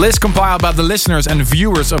 A list compiled by the listeners and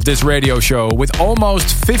viewers of this radio show with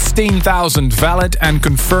almost 15,000 valid and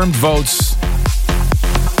confirmed votes.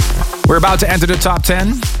 We're about to enter the top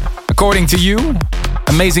 10. According to you,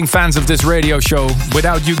 amazing fans of this radio show,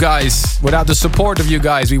 without you guys, without the support of you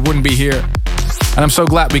guys, we wouldn't be here. And I'm so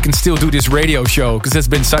glad we can still do this radio show because it's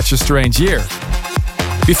been such a strange year.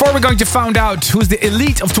 Before we're going to find out who's the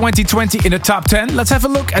elite of 2020 in the top 10, let's have a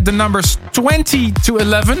look at the numbers 20 to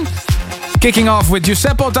 11. Kicking off with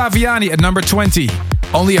Giuseppe Ottaviani at number 20.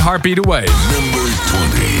 Only a heartbeat away. Number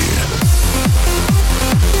 20.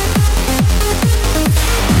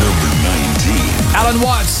 Number 19. Alan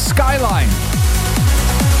Watts, Skyline.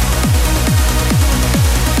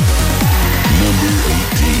 Number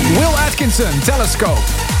 18. Will Atkinson, Telescope.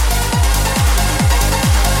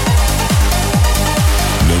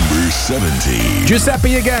 Number 17.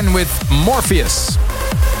 Giuseppe again with Morpheus.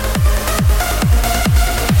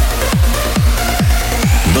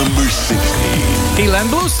 Number 16. Elan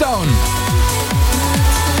Bluestone.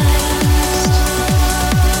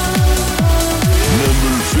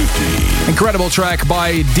 Number 15. Incredible track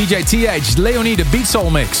by DJ TH, Leonie the Beat Soul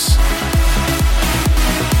Mix.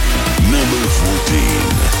 Number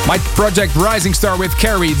 14. My project Rising Star with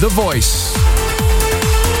Carrie, The Voice.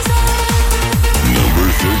 Number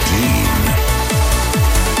 13.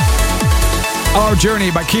 Our Journey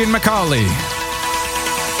by Cian McCauley.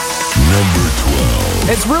 Number 12.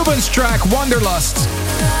 It's Ruben's track, Wanderlust.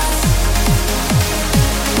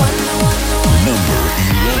 Number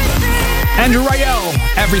 11. Andrew Rayel,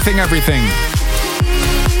 Everything, Everything.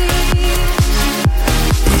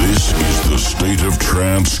 This is the State of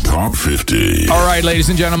Trance Top 50. All right, ladies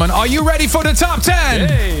and gentlemen, are you ready for the top 10?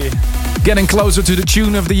 Hey. Getting closer to the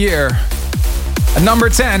tune of the year. At number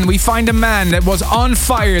 10, we find a man that was on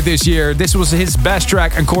fire this year. This was his best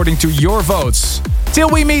track according to your votes. Till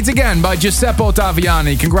We Meet Again by Giuseppe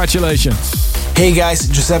Ottaviani. Congratulations. Hey guys,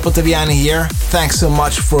 Giuseppe Ottaviani here. Thanks so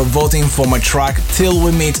much for voting for my track Till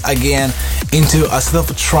We Meet Again into a State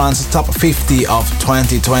of Trance Top 50 of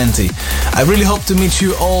 2020. I really hope to meet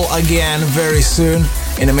you all again very soon.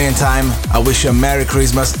 In the meantime, I wish you a Merry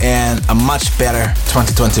Christmas and a much better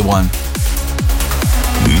 2021.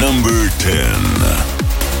 Number 10.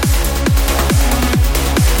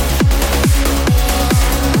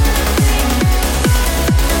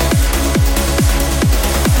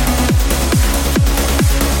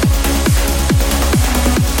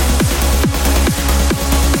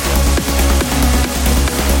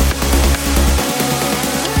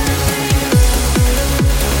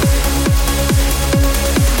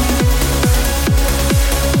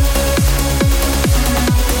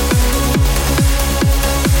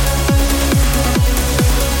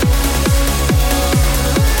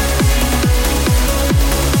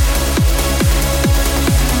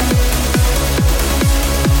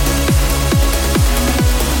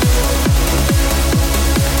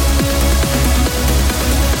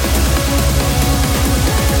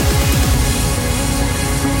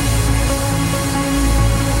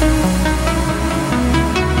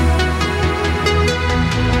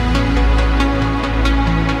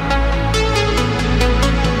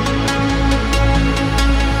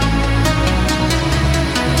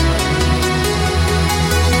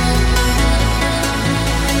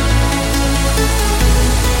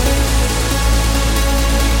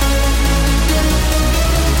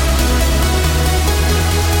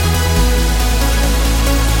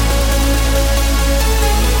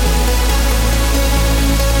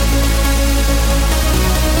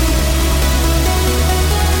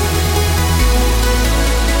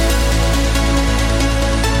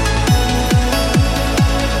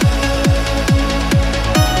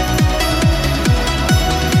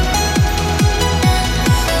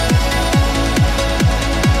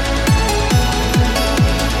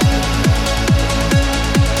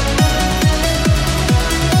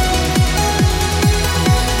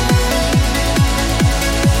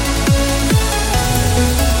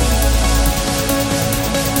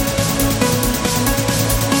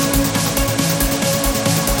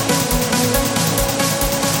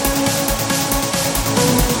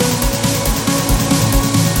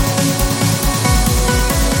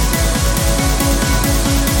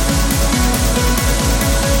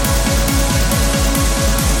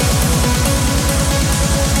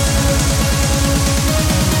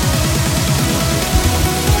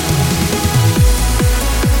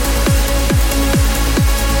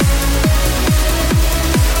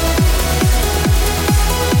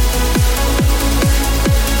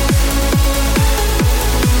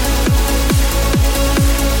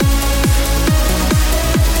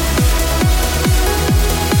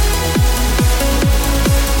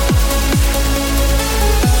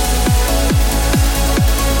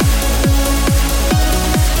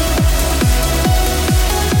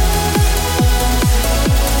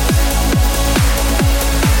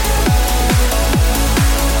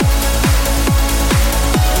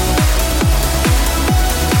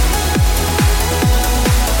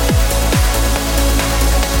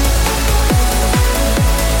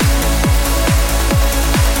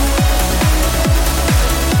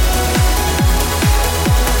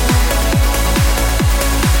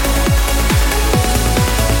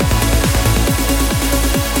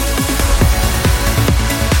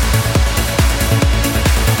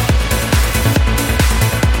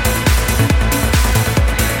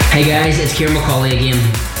 Hey guys, it's Kieran McCauley again.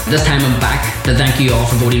 This time I'm back to thank you all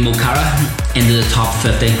for voting Mocara into the top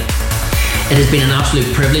 50. It has been an absolute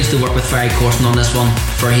privilege to work with Ferry Corson on this one,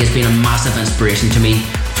 for he has been a massive inspiration to me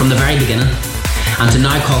from the very beginning. And to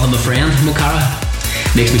now call him a friend, Mocara,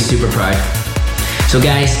 makes me super proud. So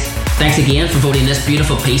guys, thanks again for voting this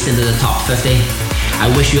beautiful piece into the top 50.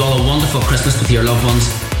 I wish you all a wonderful Christmas with your loved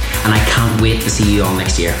ones, and I can't wait to see you all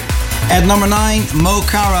next year. At number 9,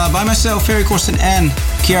 Mocara, by myself, Ferry Corson and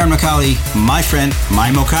Kieran McCauley, my friend, my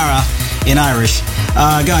Mocara in Irish.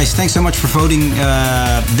 Guys, thanks so much for voting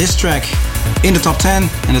this track in the top 10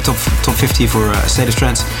 and the top 50 for State of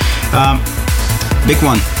Trance. Big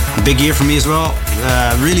one, a big year for me as well.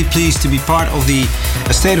 Really pleased to be part of the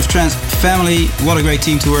State of Trance family. What a great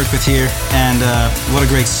team to work with here, and what a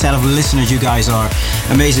great set of listeners you guys are.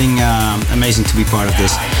 Amazing, amazing to be part of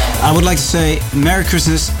this. I would like to say Merry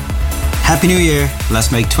Christmas, Happy New Year.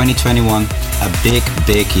 Let's make 2021 a big,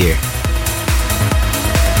 big year.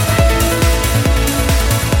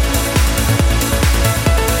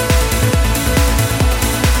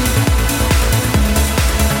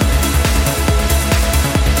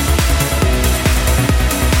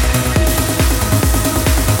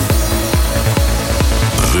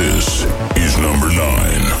 This is number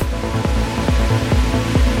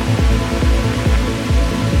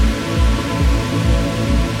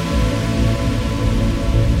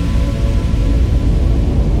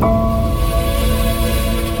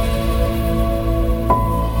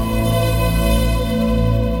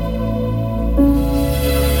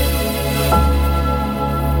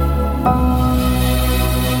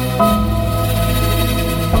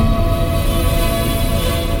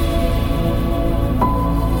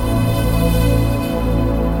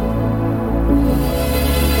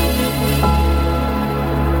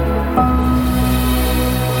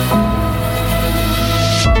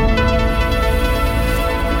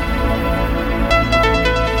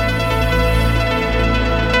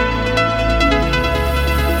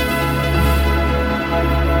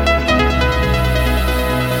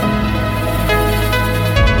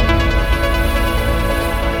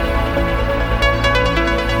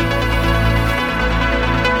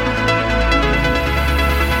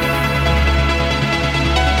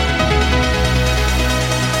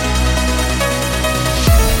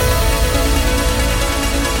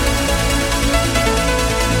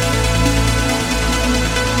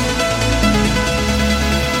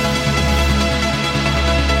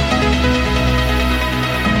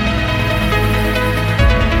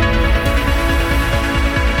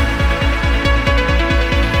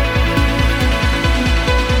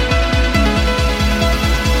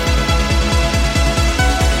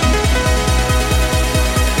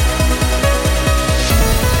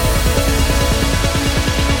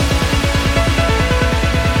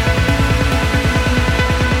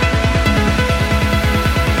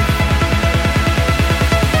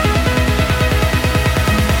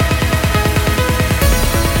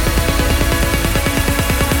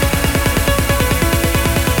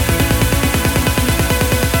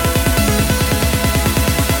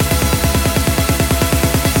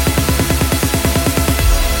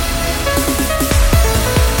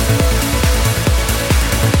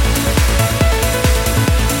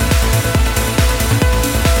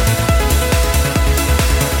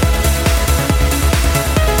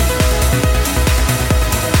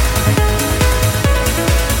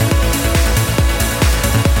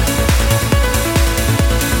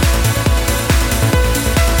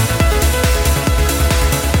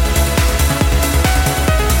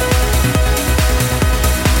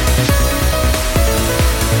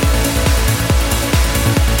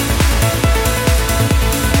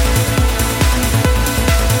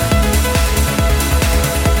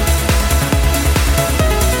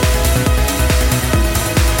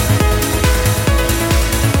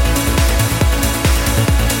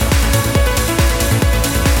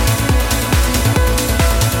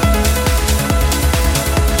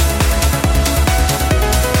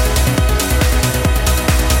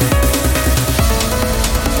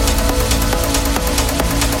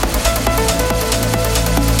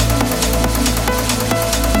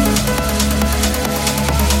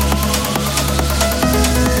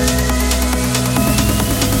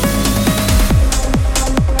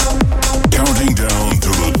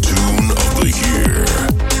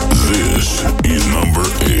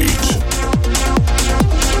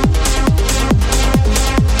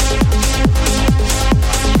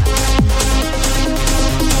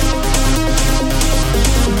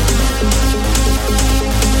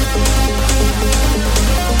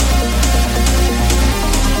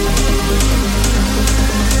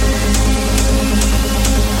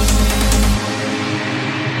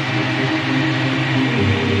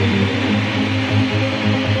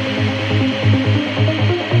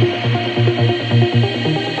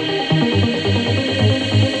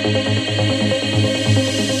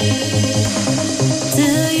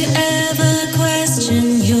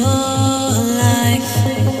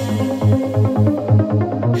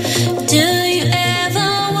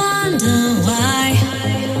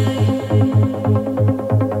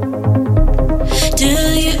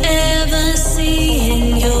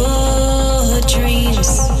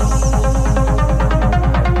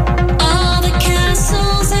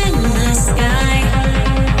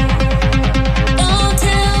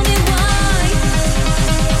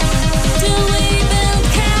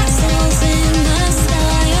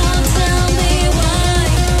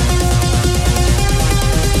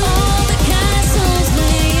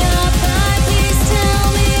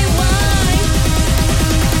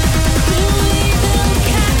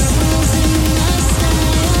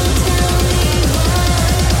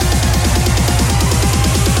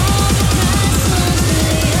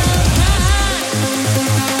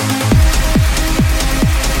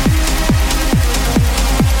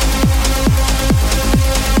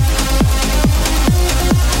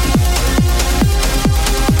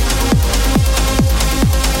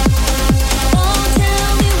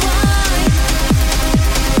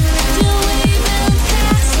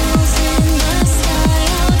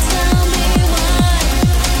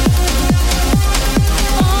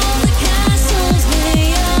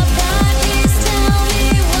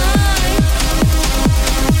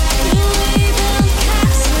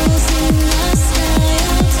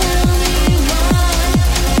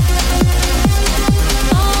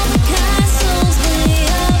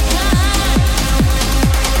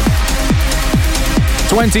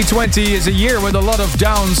 2020 is a year with a lot of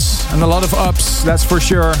downs and a lot of ups, that's for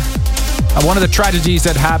sure. And one of the tragedies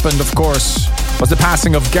that happened, of course, was the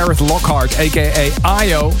passing of Gareth Lockhart, aka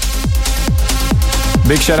Io.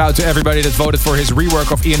 Big shout out to everybody that voted for his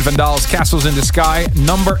rework of Ian Van Daal's Castles in the Sky.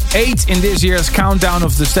 Number 8 in this year's countdown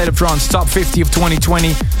of the State of Trance Top 50 of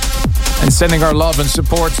 2020. And sending our love and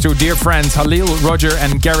support to dear friends Halil, Roger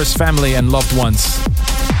and Gareth's family and loved ones.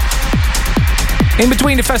 In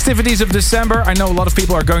between the festivities of December, I know a lot of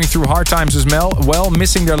people are going through hard times as well,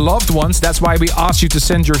 missing their loved ones. That's why we asked you to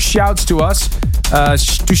send your shouts to us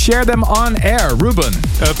to share them on air. Ruben.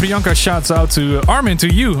 Priyanka shouts out to Armin,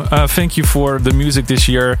 to you. Thank you for the music this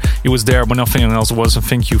year. It was there when nothing else was, and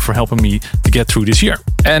thank you for helping me to get through this year.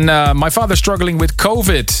 And my father's struggling with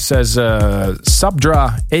COVID, says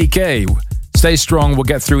Sabdra AK. Stay strong, we'll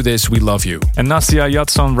get through this, we love you. And Nastia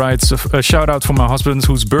Yatsan writes, a shout out for my husband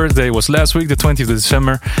whose birthday was last week, the 20th of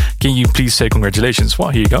December. Can you please say congratulations? Well,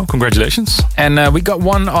 here you go, congratulations. And we got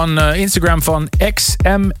one on Instagram from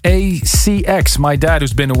XMACX, my dad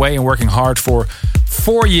who's been away and working hard for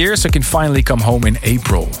 4 years, so can finally come home in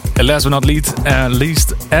April. And last but not least,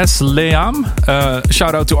 S. Leam,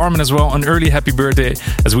 shout out to Armin as well, an early happy birthday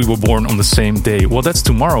as we were born on the same day. Well, that's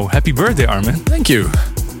tomorrow. Happy birthday, Armin. Thank you.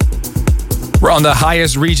 We're on the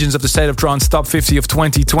highest regions of the State of Trance Top 50 of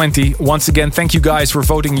 2020. Once again, thank you guys for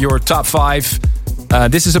voting your top 5.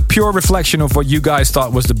 This is a pure reflection of what you guys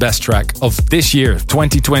thought was the best track of this year,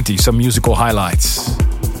 2020. Some musical highlights.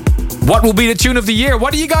 What will be the tune of the year?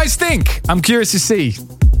 What do you guys think? I'm curious to see.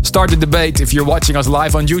 Start the debate if you're watching us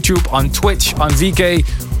live on YouTube, on Twitch, on VK,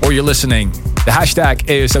 or you're listening. The hashtag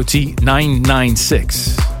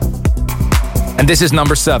ASOT996. And this is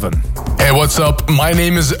number 7. Hey, what's up? My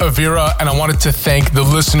name is Avira, and I wanted to thank the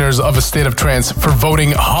listeners of A State of Trance for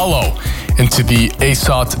voting Hollow into the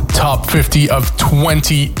ASOT Top 50 of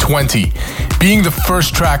 2020. Being the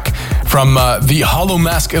first track from the Hollow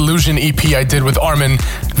Mask Illusion EP I did with Armin,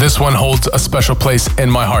 this one holds a special place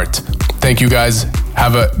in my heart. Thank you guys.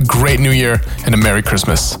 Have a great New Year and a Merry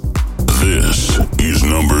Christmas. This is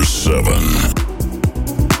number 7.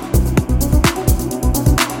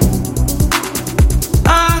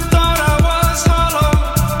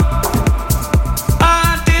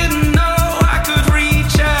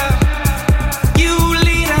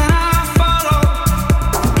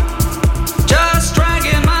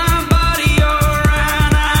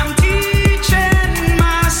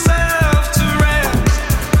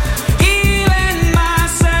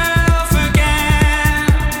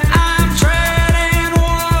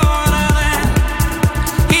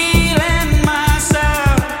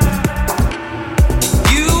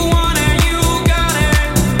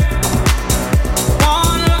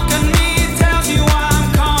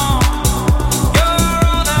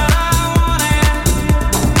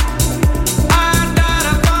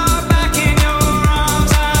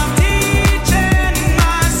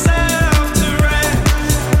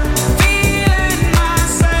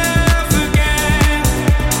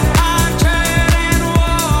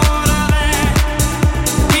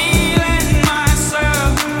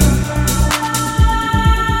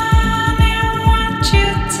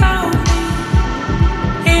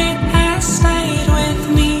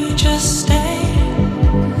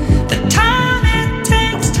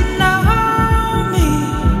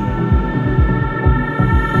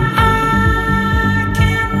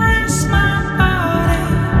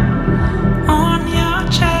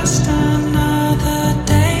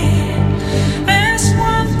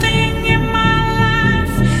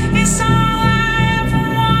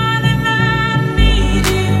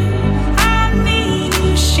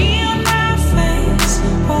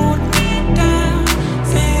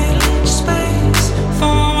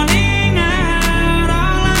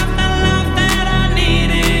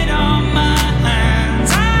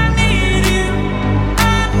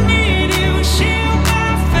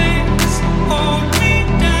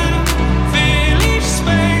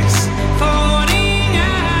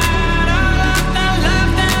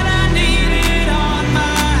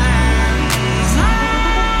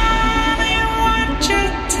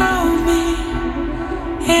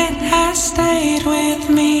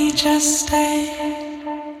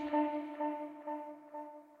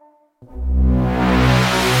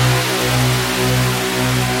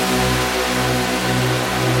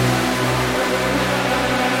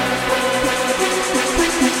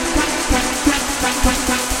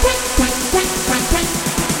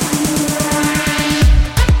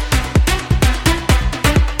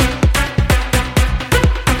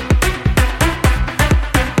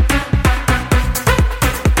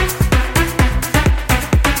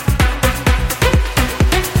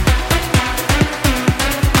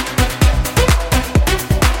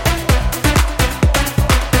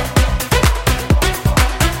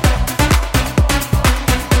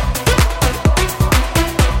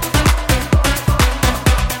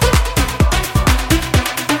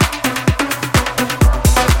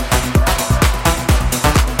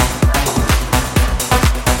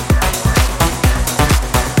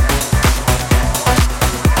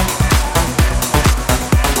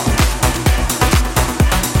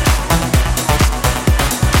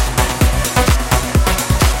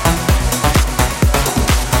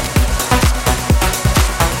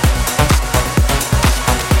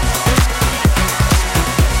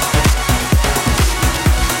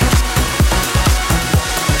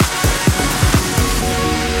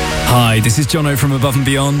 Hi, this is Jono from Above and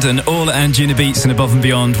Beyond, and all Angina Beats and Above and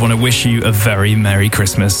Beyond want to wish you a very Merry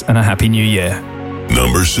Christmas and a Happy New Year.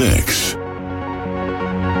 Number 6.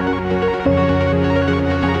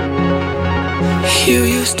 You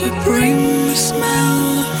used to bring the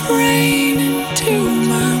smell of rain into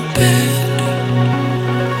my bed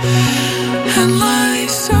and lie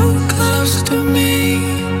so close to me.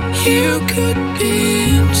 You could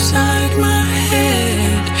be inside my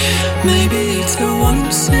head. Maybe it's a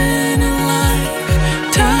once in a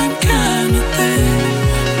lifetime kind of thing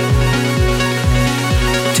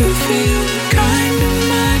to feel the kind of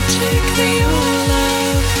magic that your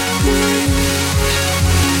love brings.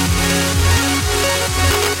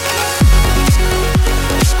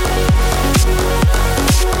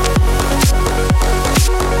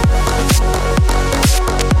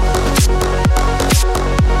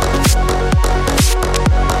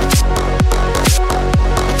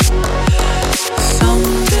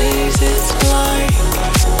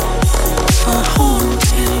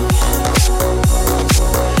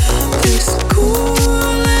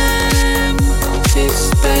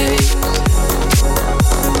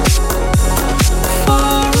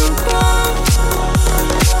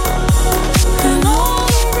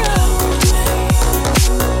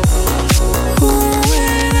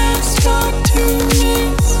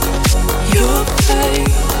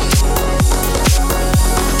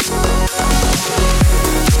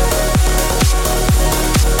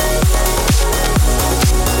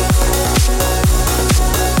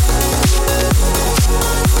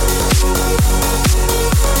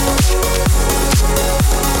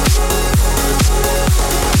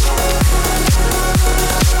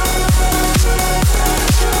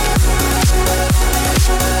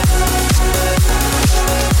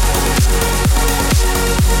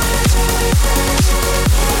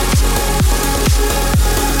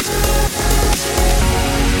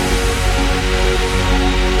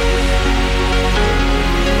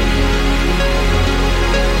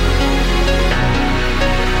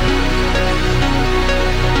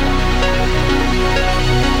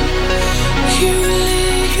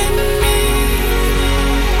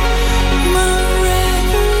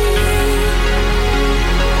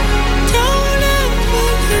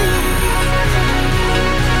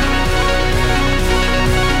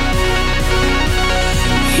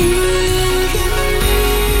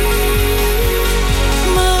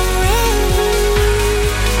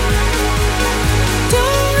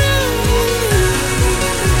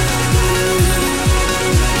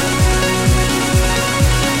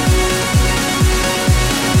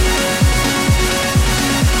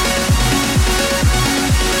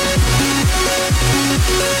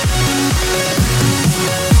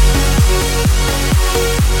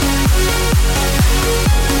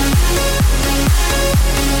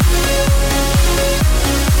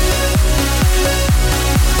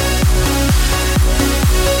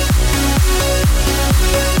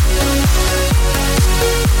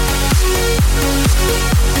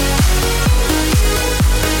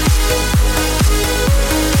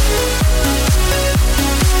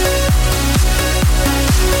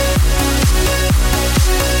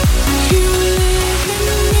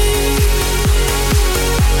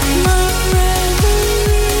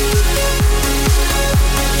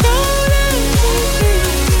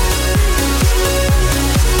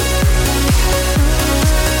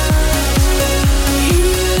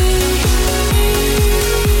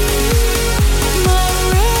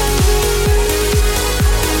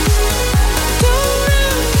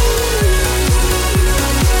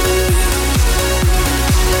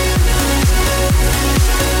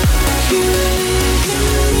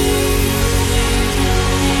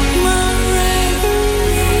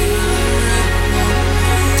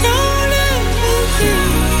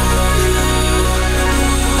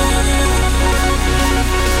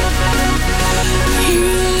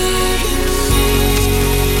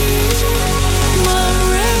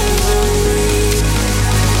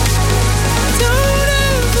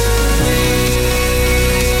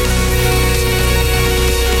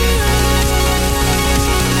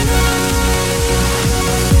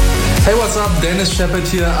 Hey, what's up? Dennis Shepard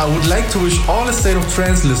here. I would like to wish all the State of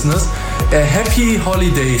Trance listeners a happy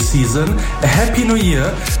holiday season, a happy new year.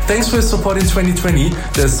 Thanks for your support in 2020.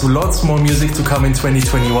 There's lots more music to come in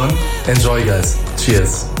 2021. Enjoy, guys.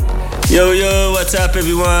 Cheers. Yo, what's up,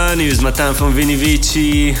 everyone? Here's Matan from Vini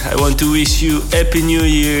Vici. I want to wish you happy new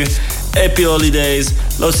year, happy holidays,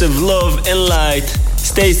 lots of love and light.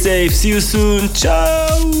 Stay safe. See you soon.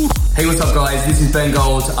 Ciao. Hey, what's up, guys? This is Ben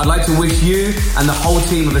Gold. I'd like to wish you and the whole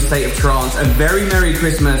team of A State of Trance a very Merry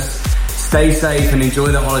Christmas. Stay safe and enjoy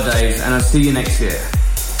the holidays, and I'll see you next year.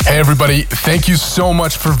 Hey everybody, thank you so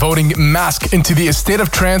much for voting Mask into the State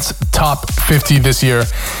of Trance Top 50 this year.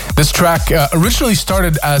 This track originally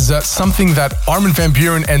started as something that Armin van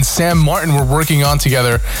Buuren and Sam Martin were working on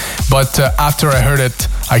together, but after I heard it,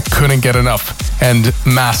 I couldn't get enough, and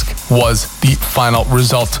Mask was the final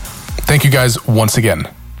result. Thank you guys once again.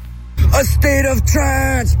 A State of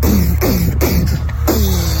Trance!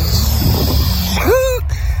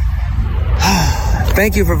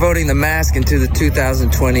 Thank you for voting The Mask into the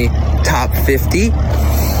 2020 Top 50.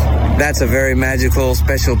 That's a very magical,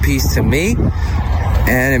 special piece to me,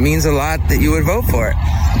 and it means a lot that you would vote for it.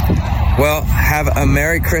 Well, have a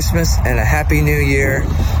Merry Christmas and a Happy New Year.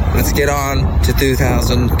 Let's get on to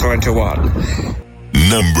 2021.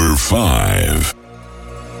 Number 5.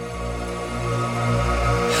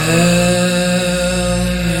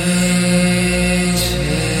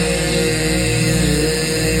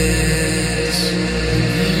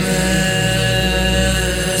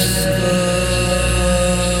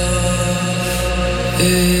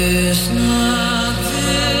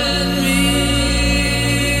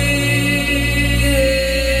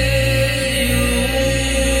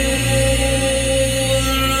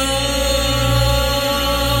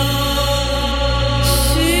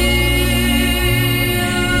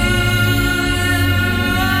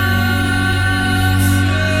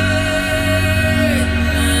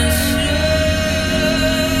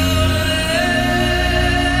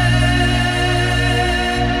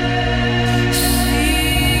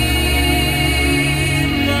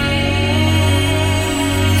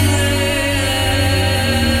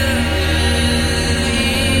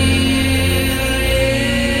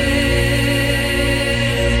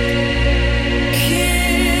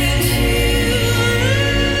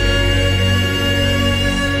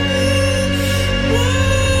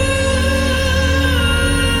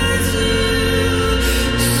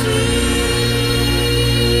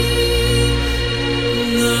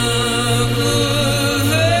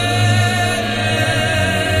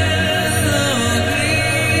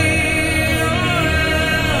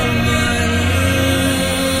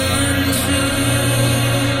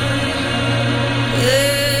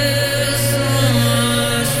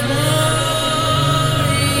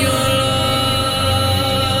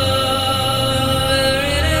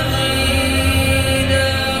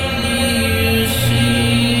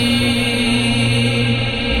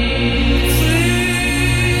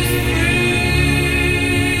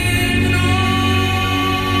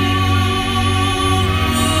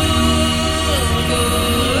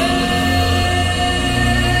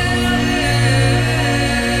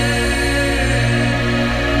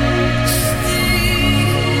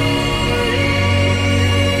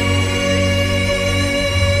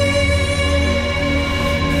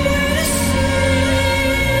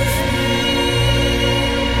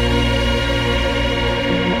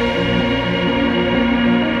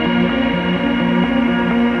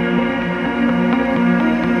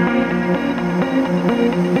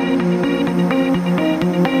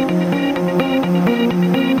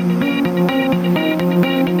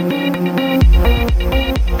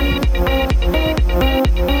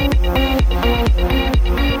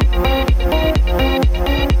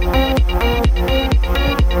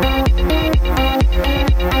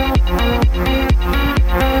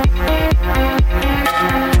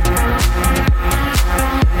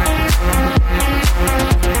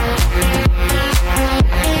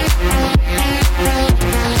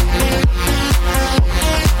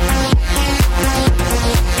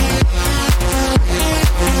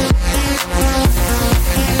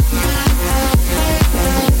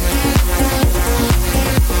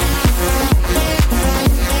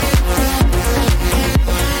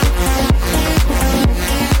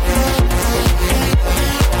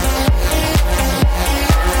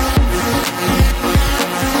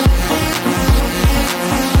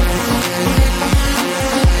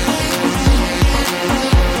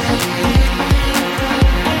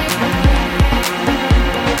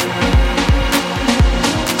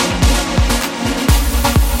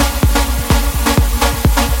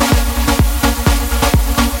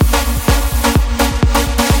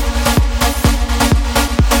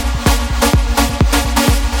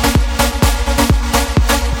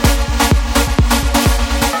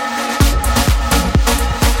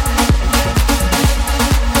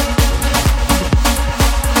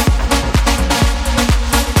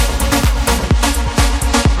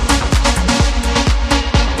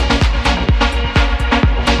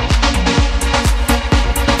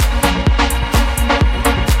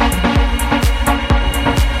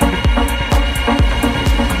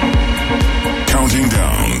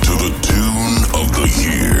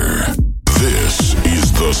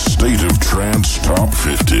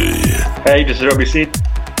 Hey, this is Robbie Seed.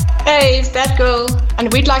 Hey, it's that girl,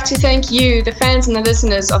 and we'd like to thank you, the fans and the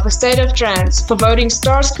listeners of A State of Trance, for voting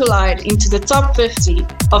Stars Collide into the top 50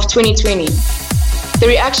 of 2020. The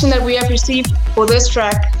reaction that we have received for this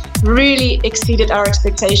track really exceeded our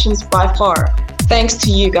expectations by far. Thanks to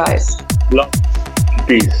you guys. Love and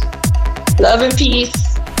peace. Love and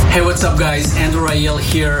peace. Hey, what's up, guys? Andrew Rael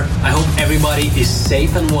here. I hope everybody is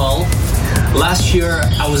safe and well. Last year,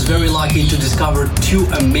 I was very lucky to discover two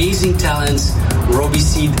amazing talents, Robbie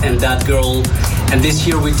Seed and That Girl. And this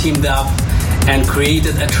year we teamed up and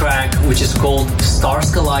created a track which is called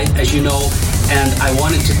Stars Collide, as you know. And I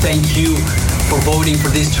wanted to thank you for voting for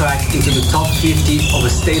this track into the top 50 of A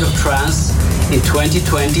State of Trance in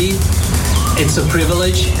 2020. It's a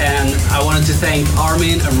privilege, and I wanted to thank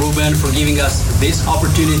Armin and Ruben for giving us this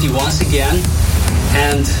opportunity once again.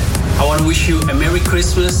 And I want to wish you a Merry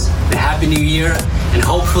Christmas, a Happy New Year, and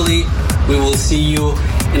hopefully we will see you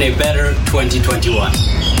in a better 2021.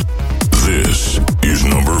 This is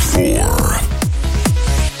number 4.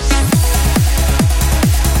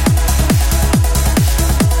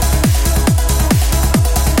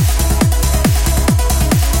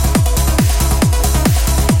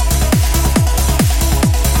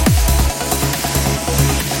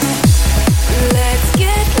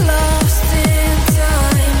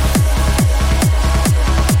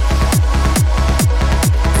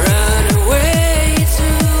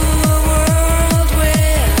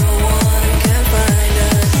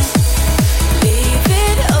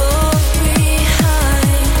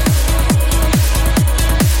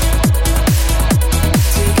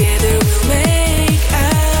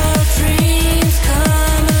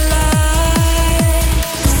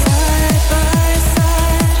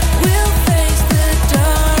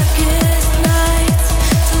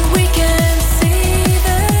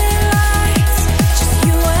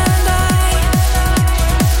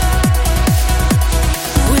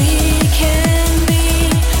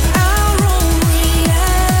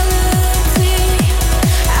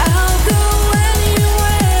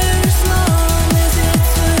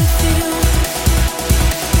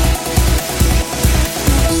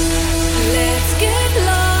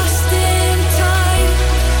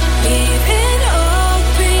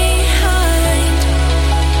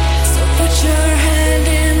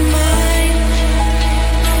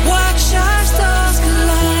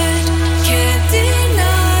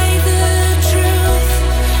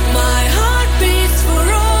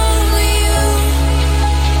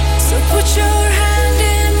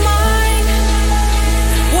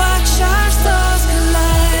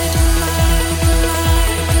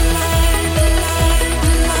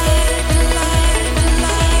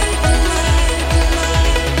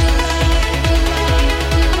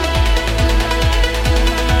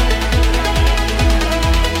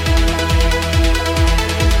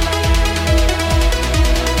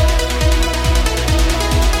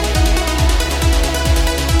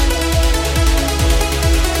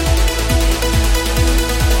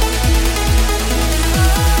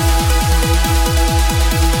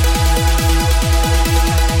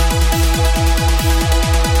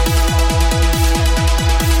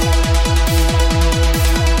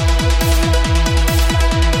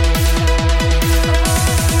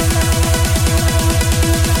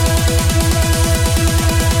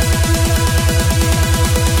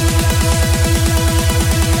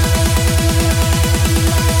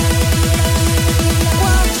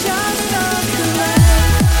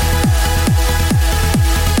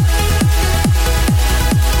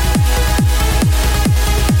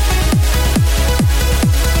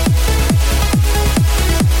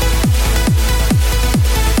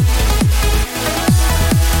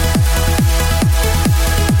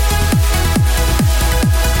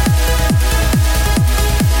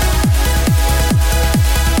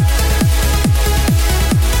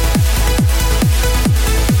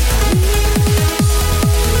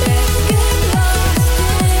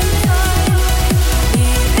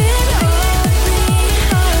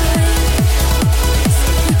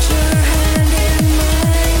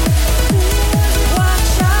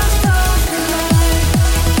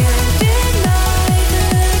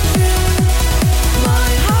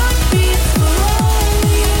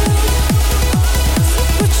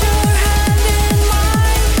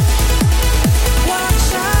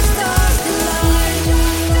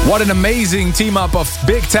 What an amazing team up of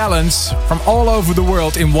big talents from all over the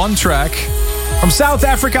world in one track. From South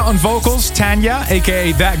Africa on vocals, Tanya,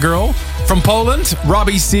 aka That Girl. From Poland,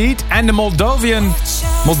 Robbie Seed. And the Moldavian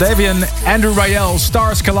Andrew Rael,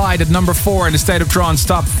 Stars Collide at number 4 in the State of Trance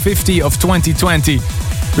Top 50 of 2020.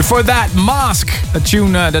 Before that, Mask, a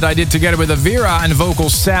tune that I did together with Avira and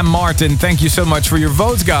vocals Sam Martin. Thank you so much for your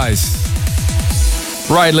votes, guys.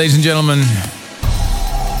 Right, ladies and gentlemen,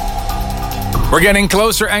 we're getting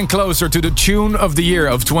closer and closer to the tune of the year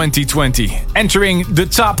of 2020, entering the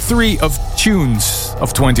top 3 of tunes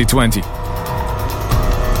of 2020.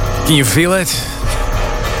 Can you feel it?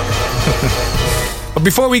 But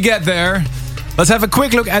before we get there, let's have a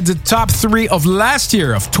quick look at the top 3 of last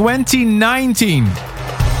year, of 2019.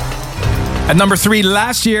 At number 3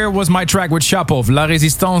 last year was my track with Shapov, La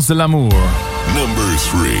Résistance de l'Amour. Number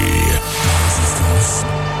 3.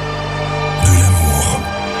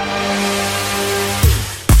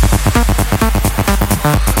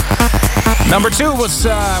 Number 2 was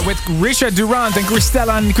with Richard Durant and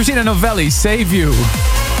Christina Novelli, Save You.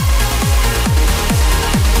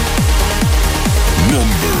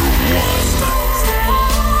 Number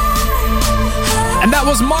 1. And that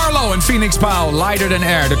was Marlowe and Phoenix Powell, Lighter Than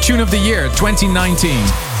Air, the tune of the year 2019.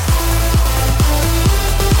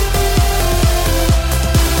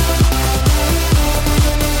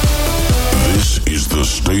 The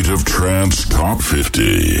State of Trance Top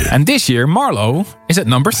 50. And this year, Marlowe is at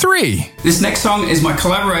number 3. This next song is my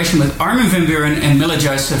collaboration with Armin van Buuren and Milla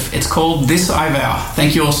Joseph. It's called This I Vow.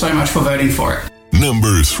 Thank you all so much for voting for it.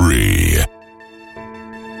 Number 3.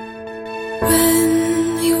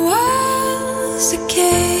 When the walls are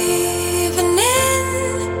caving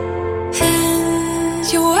in and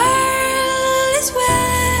your world is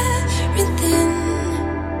wearing thin,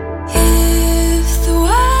 if the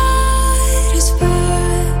water's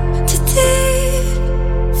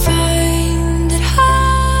find it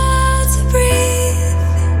hard to breathe.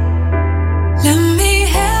 Let me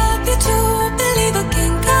help you to believe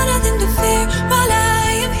again. Got nothing to fear while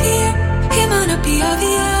I am here. It might not be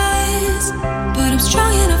obvious, but I'm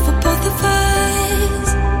strong enough for both of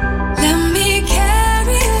us. Let me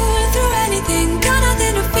carry you through anything. Got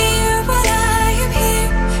nothing to fear while I am here.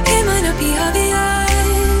 It might not be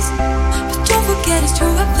obvious, but don't forget it's true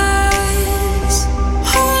of us.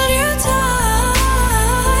 Hold you tight.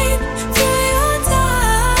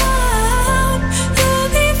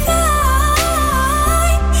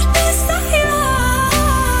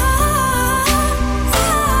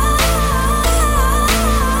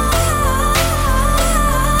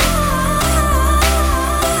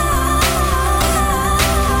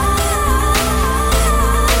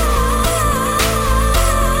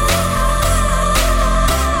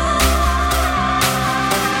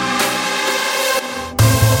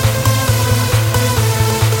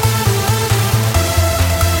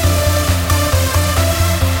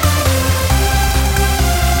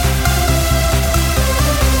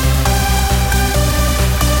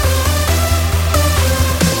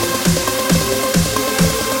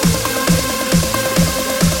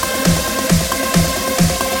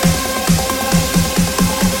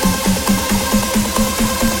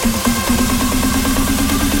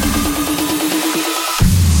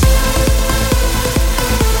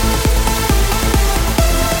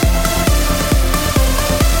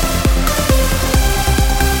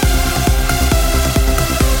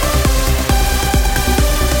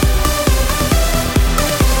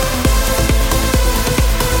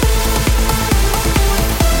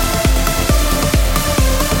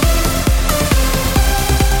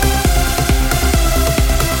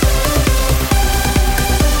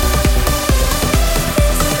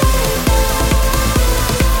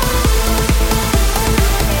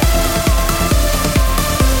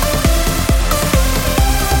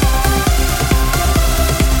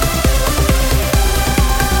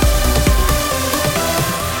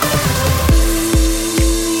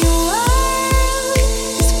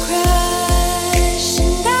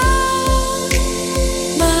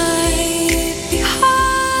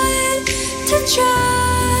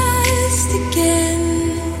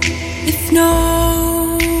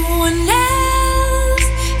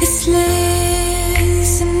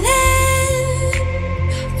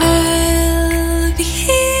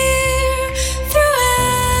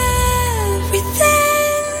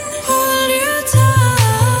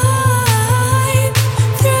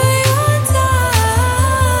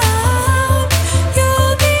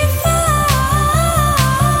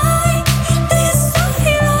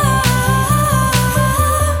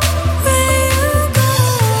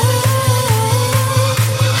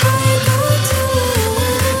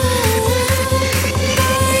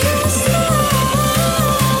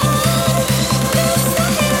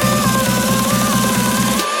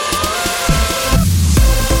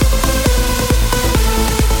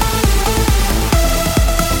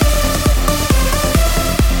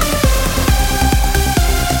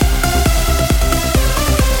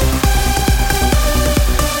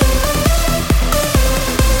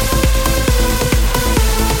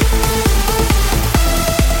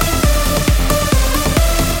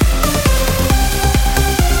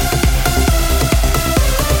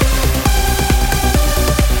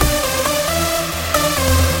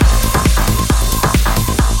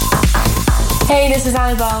 is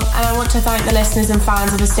Annabelle, and I want to thank the listeners and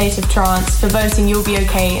fans of A State of Trance for voting You'll Be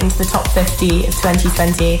Okay into the top 50 of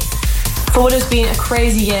 2020. For what has been a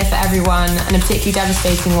crazy year for everyone, and a particularly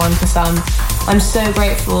devastating one for some, I'm so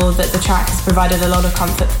grateful that the track has provided a lot of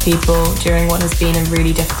comfort for people during what has been a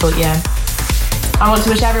really difficult year. I want to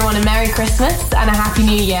wish everyone a Merry Christmas and a Happy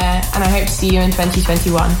New Year, and I hope to see you in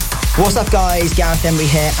 2021. What's up, guys? Gareth Emery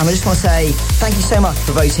here, and I just want to say thank you so much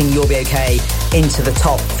for voting You'll Be Okay into the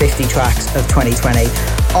top 50 tracks of 2020.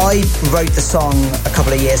 I wrote the song a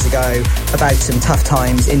couple of years ago about some tough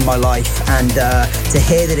times in my life, and to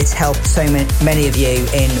hear that it's helped so many of you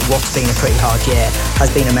in what's been a pretty hard year has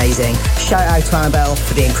been amazing. Shout out to Annabelle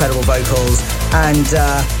for the incredible vocals, and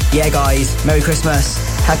yeah, guys, Merry Christmas,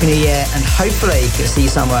 Happy New Year, and hopefully get to see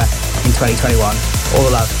you somewhere in 2021. All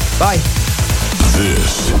the love. Bye.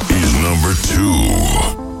 This is number 2.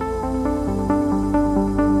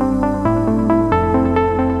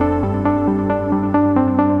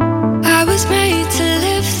 I was made to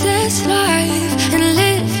live this life, and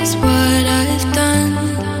live is what I've done.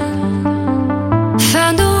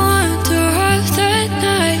 Found the wonder of the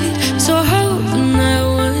night, so hoping there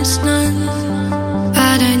was none.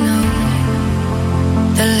 But I know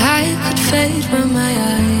the light could fade from my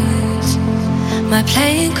eyes, my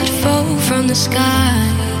plane could fall from the sky.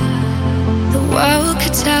 The world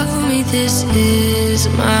could tell me this is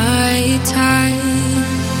my time.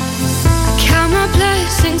 I count my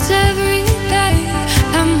blessings every day,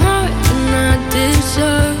 I'm more than I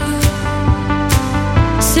deserve.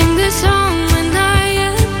 Sing this song when I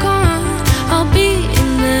am gone, I'll be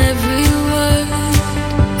in every word.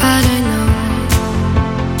 But I know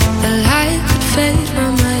the light could fade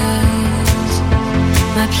from my eyes,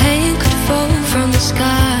 my plane could fall from the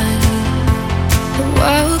sky. The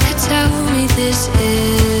world could tell me this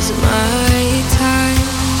is my time.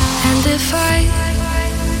 And if I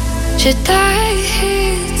should die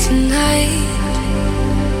here tonight,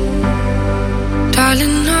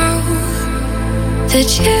 darling, know that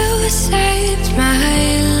you saved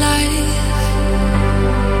my life.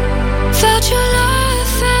 Felt your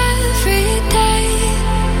love every day,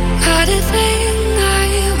 not a thing I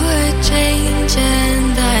would change,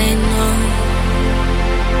 and I know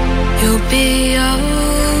you'll be okay.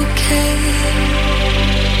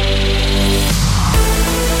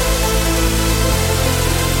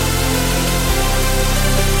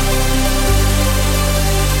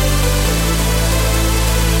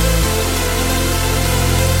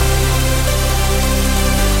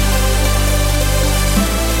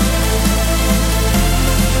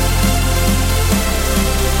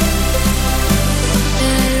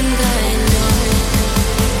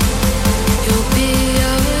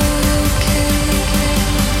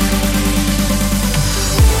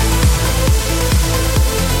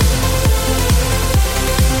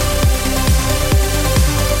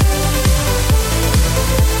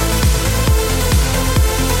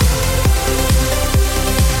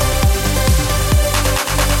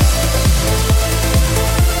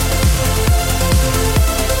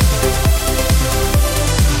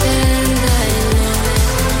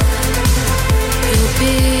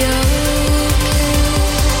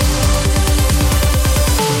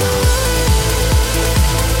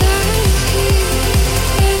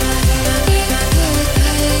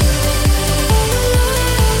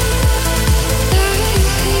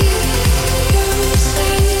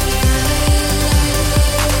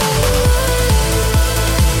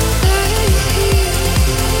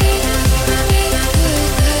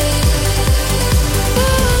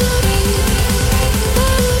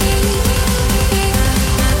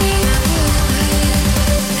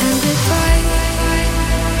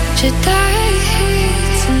 Should die here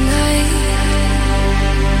tonight,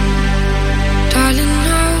 darling,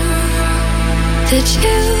 know that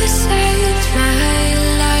you saved my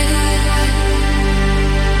life.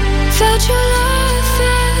 Felt your love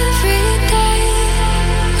every day,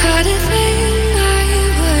 not a thing I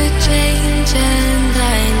would change, and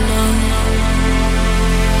I know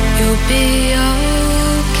you'll be okay.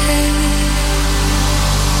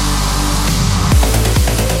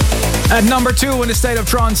 At number 2 in the State of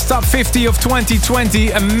Trance Top 50 of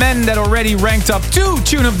 2020, a man that already ranked up 2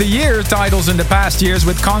 Tune of the Year titles in the past years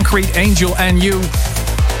with Concrete, Angel and You.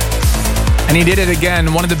 And he did it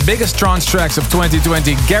again, one of the biggest trance tracks of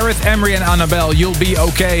 2020, Gareth Emery and Annabelle, You'll Be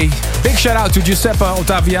Okay. Big shout out to Giuseppe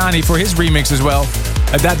Ottaviani for his remix as well.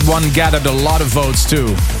 That one gathered a lot of votes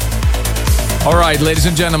too. Alright, ladies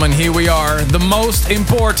and gentlemen, here we are, the most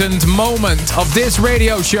important moment of this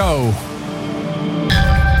radio show.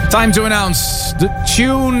 Time to announce the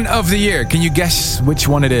Tune of the Year. Can you guess which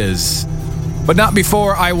one it is? But not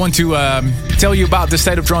before I want to tell you about the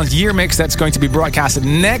State of Trance year mix that's going to be broadcasted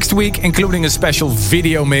next week, including a special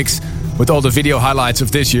video mix with all the video highlights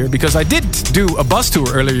of this year. Because I did do a bus tour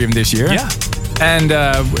earlier in this year. Yeah. And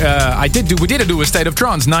we did do a State of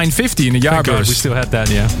Trance 950 in the Jaarbeurs. We still had that,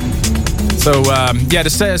 yeah. So,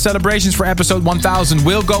 the celebrations for episode 1000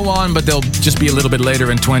 will go on, but they'll just be a little bit later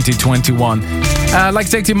in 2021. I'd like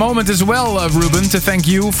to take the moment as well, Ruben, to thank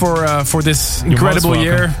you for this incredible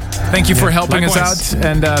year. Thank you for helping us out,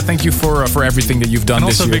 and thank you for everything that you've done and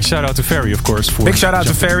this year. Also, big shout out to Ferry, of course. Big shout out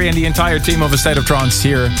to Ferry and the entire team of A State of Trance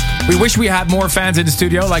here. We wish we had more fans in the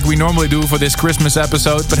studio, like we normally do for this Christmas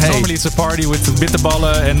episode. But hey, normally it's a party with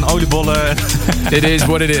bitterballen and oliebollen. It is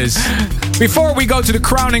what it is. Before we go to the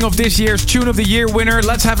crowning of this year's Tune of the Year winner,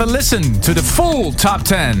 let's have a listen to the full top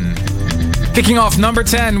 10. Kicking off number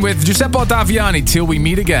 10 with Giuseppe Ottaviani, Till We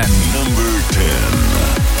Meet Again. Number 10.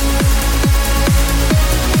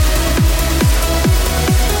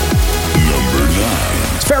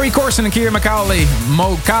 It's Ferry Corsten and Ciaran McAuley,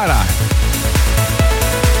 Mocara.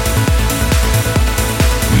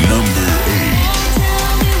 Number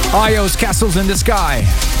 8. Io's Castles in the Sky.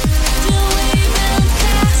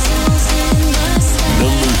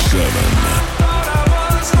 Number 7.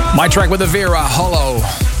 My track with Avira, Hollow.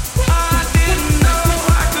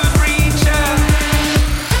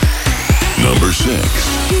 Number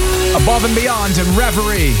 6. Above and Beyond and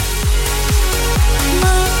Reverie.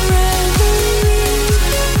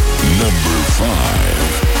 Number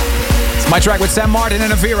 5. It's my track with Sam Martin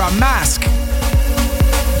and Avira, Mask.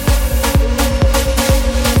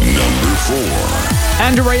 Number 4.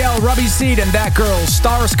 Andrew Rayel, Robbie Seed and That Girl,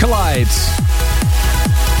 Stars Collide.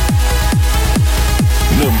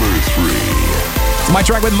 Number 3. It's my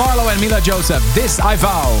track with Marlo and Mila Joseph, This I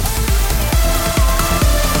Vow.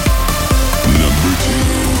 Number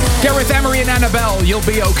 2. Gareth Emery and Annabelle, You'll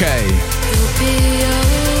Be Okay.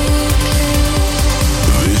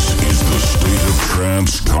 This is the State of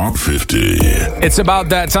Trance Top 50. It's about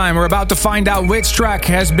that time. We're about to find out which track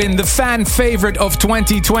has been the fan favorite of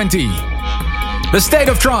 2020. The State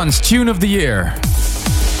of Trance Tune of the Year.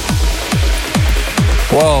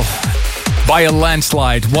 Well, by a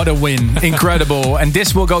landslide, what a win. Incredible. And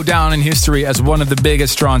this will go down in history as one of the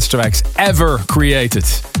biggest trance tracks ever created.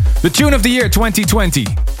 The Tune of the Year 2020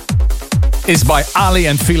 is by Ali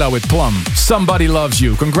and Fila with Plum. Somebody Loves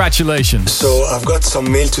You. Congratulations. So I've got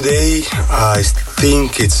some mail today. I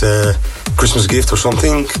think it's a Christmas gift or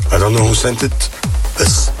something. I don't know who sent it.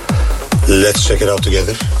 Let's check it out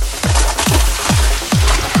together.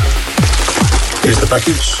 Here's the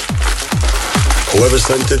package. Whoever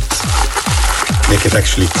sent it, make it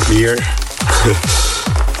actually clear.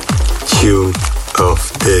 Tune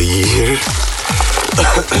of the Year.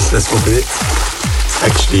 Let's open it. It's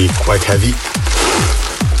actually quite heavy.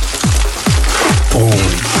 Boom.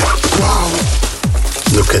 Wow.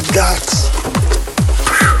 Look at that.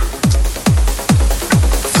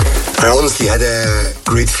 I honestly had a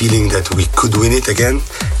great feeling that we could win it again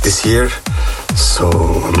this year. So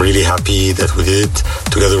I'm really happy that we did it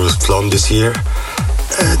together with Plum this year,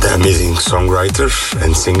 the amazing songwriter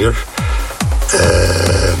and singer.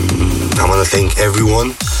 I want to thank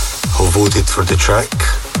everyone who voted for the track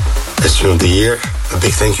as Tune of the Year. A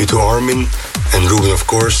big thank you to Armin and Ruben, of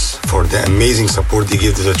course, for the amazing support they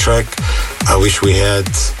gave to the track. I wish we had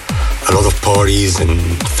a lot of parties and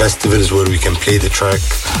festivals where we can play the track.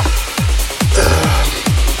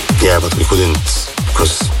 But we couldn't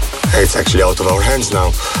because it's actually out of our hands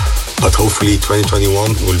now. But hopefully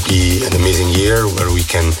 2021 will be an amazing year where we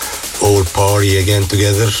can all party again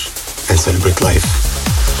together and celebrate life.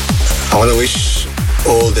 I want to wish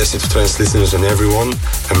all the State of Trance listeners and everyone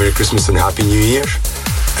a Merry Christmas and Happy New Year.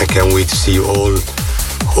 I can't wait to see you all,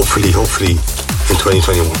 hopefully in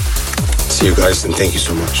 2021. See you guys and thank you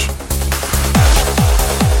so much.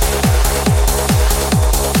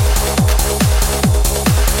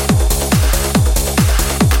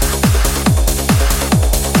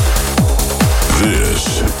 This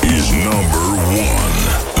is number 1.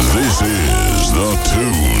 This is the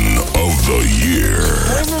Tune of the Year.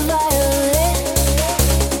 Where's the violin?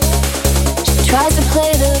 She tries to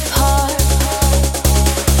play the part.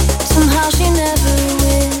 Somehow she never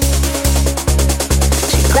wins.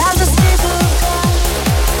 She grabs a stick of gum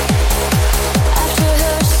after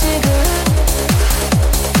her cigarette.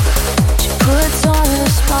 She puts on a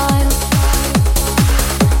smile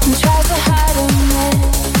and tries to hide her mess.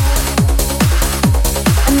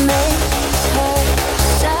 And makes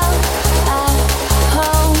herself at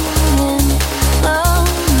home in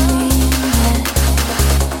loneliness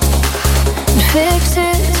and fixes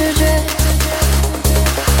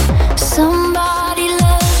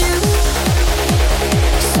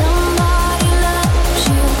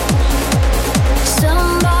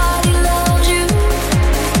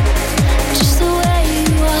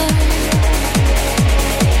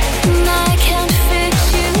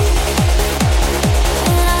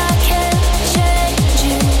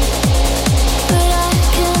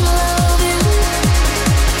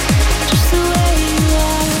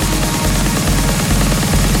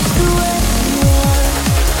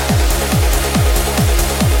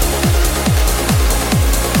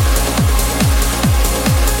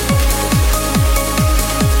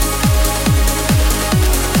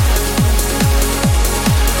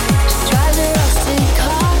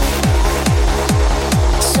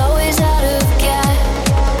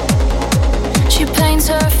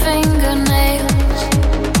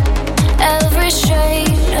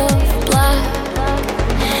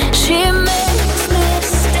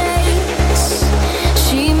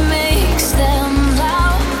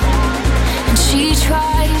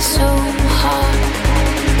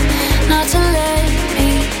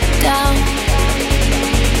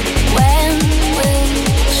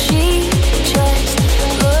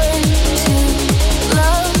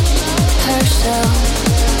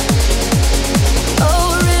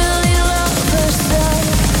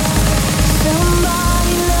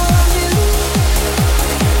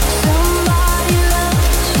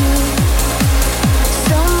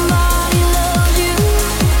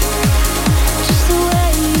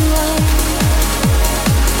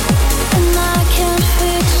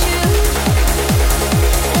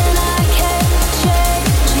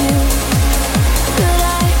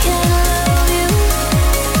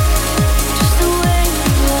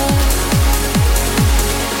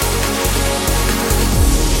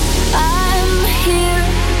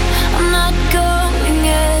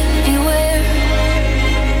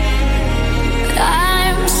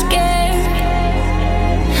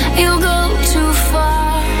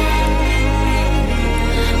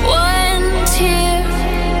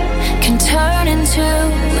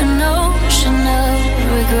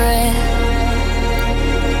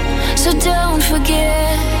don't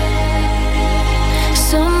forget.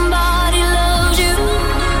 Somebody loves you.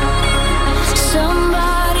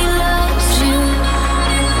 Somebody loves you.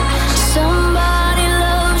 Somebody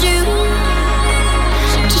loves you.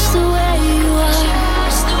 Just the way you are.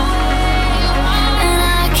 And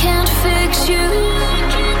I can't fix you.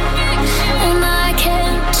 And I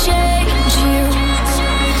can't change you.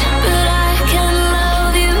 But I can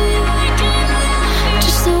love you.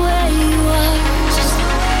 Just the way you are.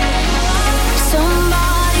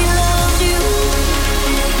 Somebody loves you.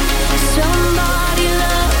 Somebody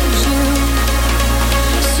loves you.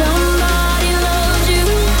 Somebody loves you.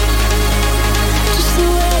 Just the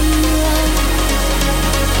way you are.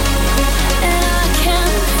 And I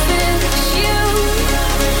can't fix you.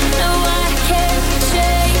 No, I can't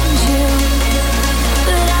change you.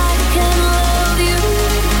 But I can love you.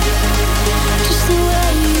 Just the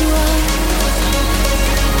way you are.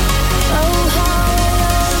 Oh, how I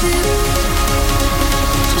love you.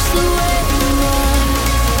 Just the way you are.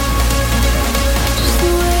 Just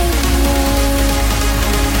the way you are.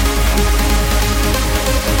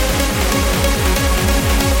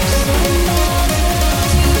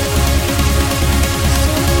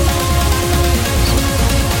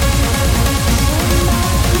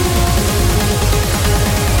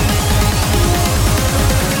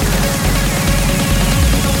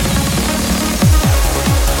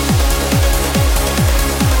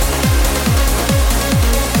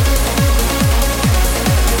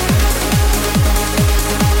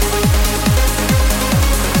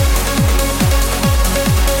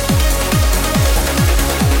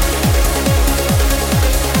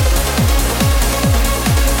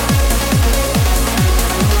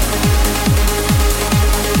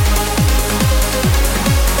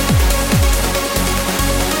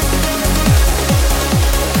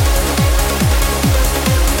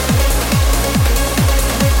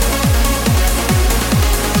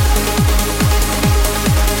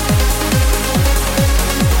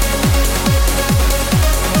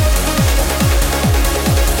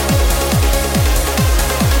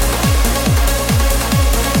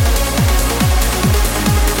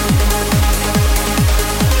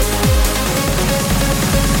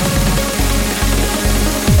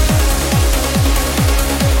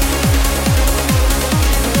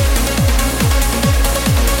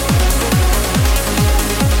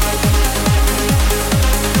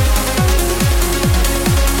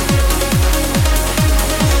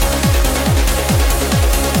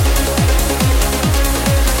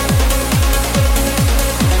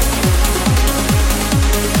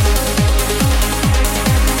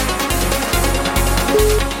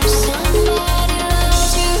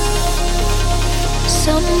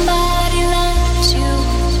 Somebody loves you.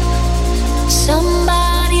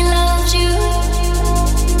 Somebody loves you.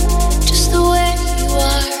 Just the way you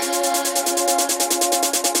are.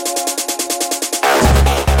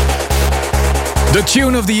 The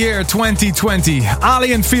tune of the year 2020.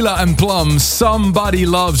 Ali and Fila and Plum, Somebody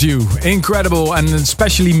Loves You. Incredible and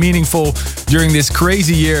especially meaningful during this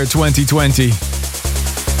crazy year 2020.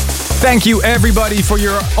 Thank you everybody for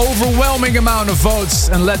your overwhelming amount of votes,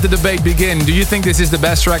 and let the debate begin. Do you think this is the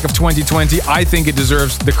best track of 2020? I think it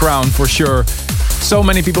deserves the crown for sure. So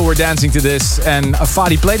many people were dancing to this, and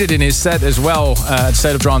Fadi played it in his set as well at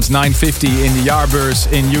State of Trance 950 in the Jaarbeurs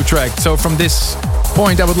in Utrecht. So from this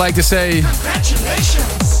point I would like to say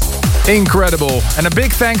congratulations. Incredible. And a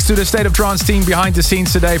big thanks to the State of Trance team behind the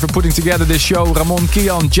scenes today for putting together this show. Ramon,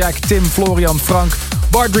 Kian, Jack, Tim, Florian, Frank,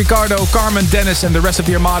 Bart, Ricardo, Carmen, Dennis and the rest of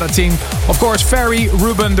the Armada team. Of course, Ferry,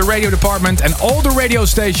 Ruben, the radio department and all the radio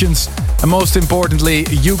stations. And most importantly,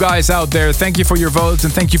 you guys out there, thank you for your votes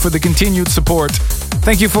and thank you for the continued support.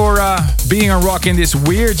 Thank you for being on rock in this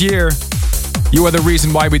weird year. You are the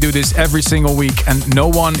reason why we do this every single week and no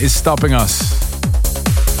one is stopping us.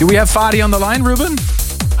 Do we have Fadi on the line, Ruben?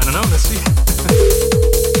 I don't know, let's see.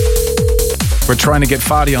 We're trying to get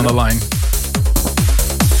Fadi on the line.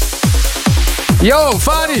 Yo,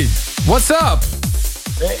 Fadi, what's up?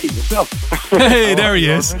 Hey, what's up? Hey, there he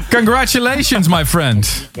is. Congratulations, my friend.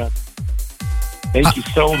 Thank you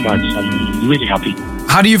so much. I'm really happy.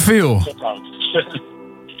 How do you feel?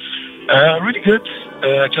 Really good.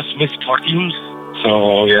 I just missed partying,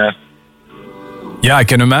 so yeah. Yeah, I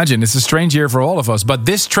can imagine. It's a strange year for all of us. But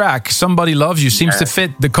this track, Somebody Loves You, seems to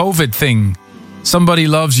fit the COVID thing. Somebody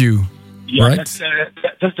loves you, yeah, right?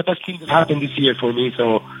 That's the best thing that happened this year for me,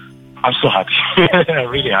 so I'm so happy.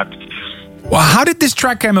 Really happy. Well, how did this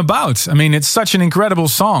track come about? I mean, it's such an incredible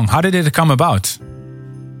song. How did it come about?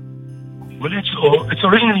 Well, it's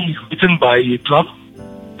originally written by Plum,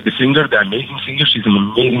 the singer, the amazing singer. She's an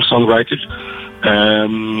amazing songwriter.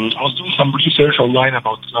 I was doing some research online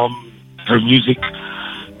about Plum her music.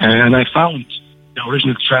 And I found the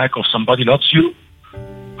original track of Somebody Loves You.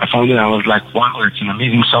 I found it, I was like, wow, it's an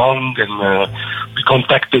amazing song. And we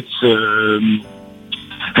contacted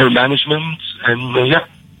her management, and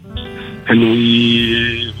and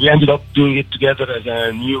we ended up doing it together as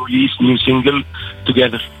a new release, new single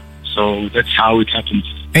together. So that's how it happened.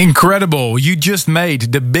 Incredible. You just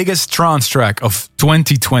made the biggest trance track of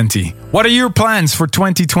 2020. What are your plans for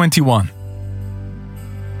 2021?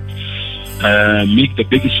 Make the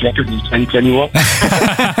biggest record in 2021.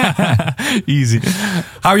 Easy.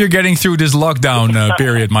 How are you getting through this lockdown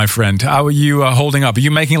period, my friend? How are you holding up? Are you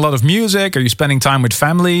making a lot of music? Are you spending time with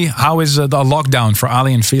family? How is the lockdown for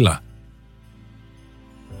Ali and Fila?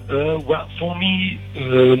 Well, for me,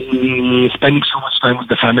 spending so much time with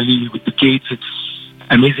the family, with the kids, it's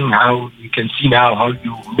amazing how you can see now how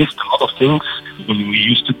you missed a lot of things. When we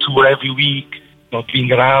used to tour every week, not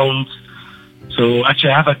being around. So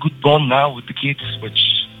actually I have a good bond now with the kids,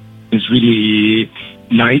 which is really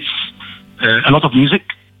nice. A lot of music,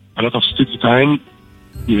 a lot of studio time,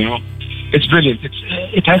 you know. It's brilliant.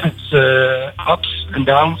 It has its ups and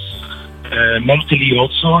downs. Mentally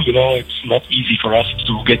also, you know, it's not easy for us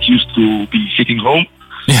to get used to be sitting home.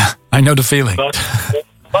 Yeah, I know the feeling. But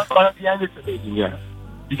at the end it's amazing, yeah.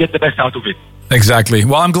 You get the best out of it. Exactly.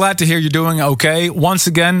 Well, I'm glad to hear you're doing okay. Once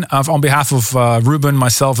again, on behalf of Ruben,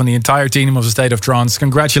 myself, and the entire team of the State of Trance,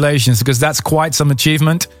 congratulations, because that's quite some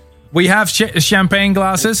achievement. We have champagne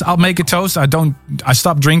glasses. I'll make a toast. I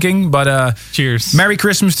stopped drinking, but cheers. Merry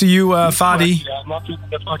Christmas to you, Fadi. Yeah, I'm not drinking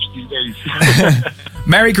that much these days.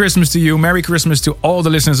 Merry Christmas to you. Merry Christmas to all the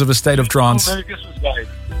listeners of the State of Trance. Merry Christmas, guys.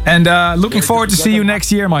 And looking forward to see you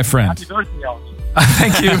next year, my friend. Happy birthday, Alex.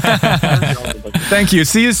 Thank you. Thank you.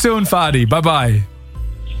 See you soon, Fadi. Bye-bye.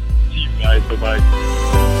 See you guys.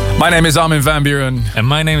 Bye-bye. My name is Armin van Buuren. And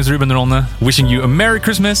my name is Ruben Ronne. Wishing you a Merry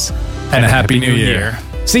Christmas and a Happy New Year.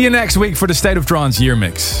 See you next week for the State of Trance Year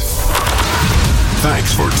Mix.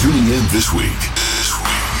 Thanks for tuning in this week.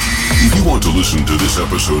 If you want to listen to this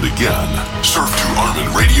episode again, surf to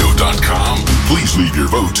ArminRadio.com. Please leave your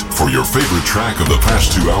vote for your favorite track of the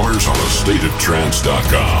past 2 hours on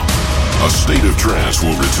AstateOfTrance.com. A State of Trance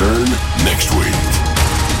will return next week.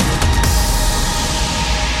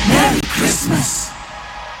 Merry Christmas.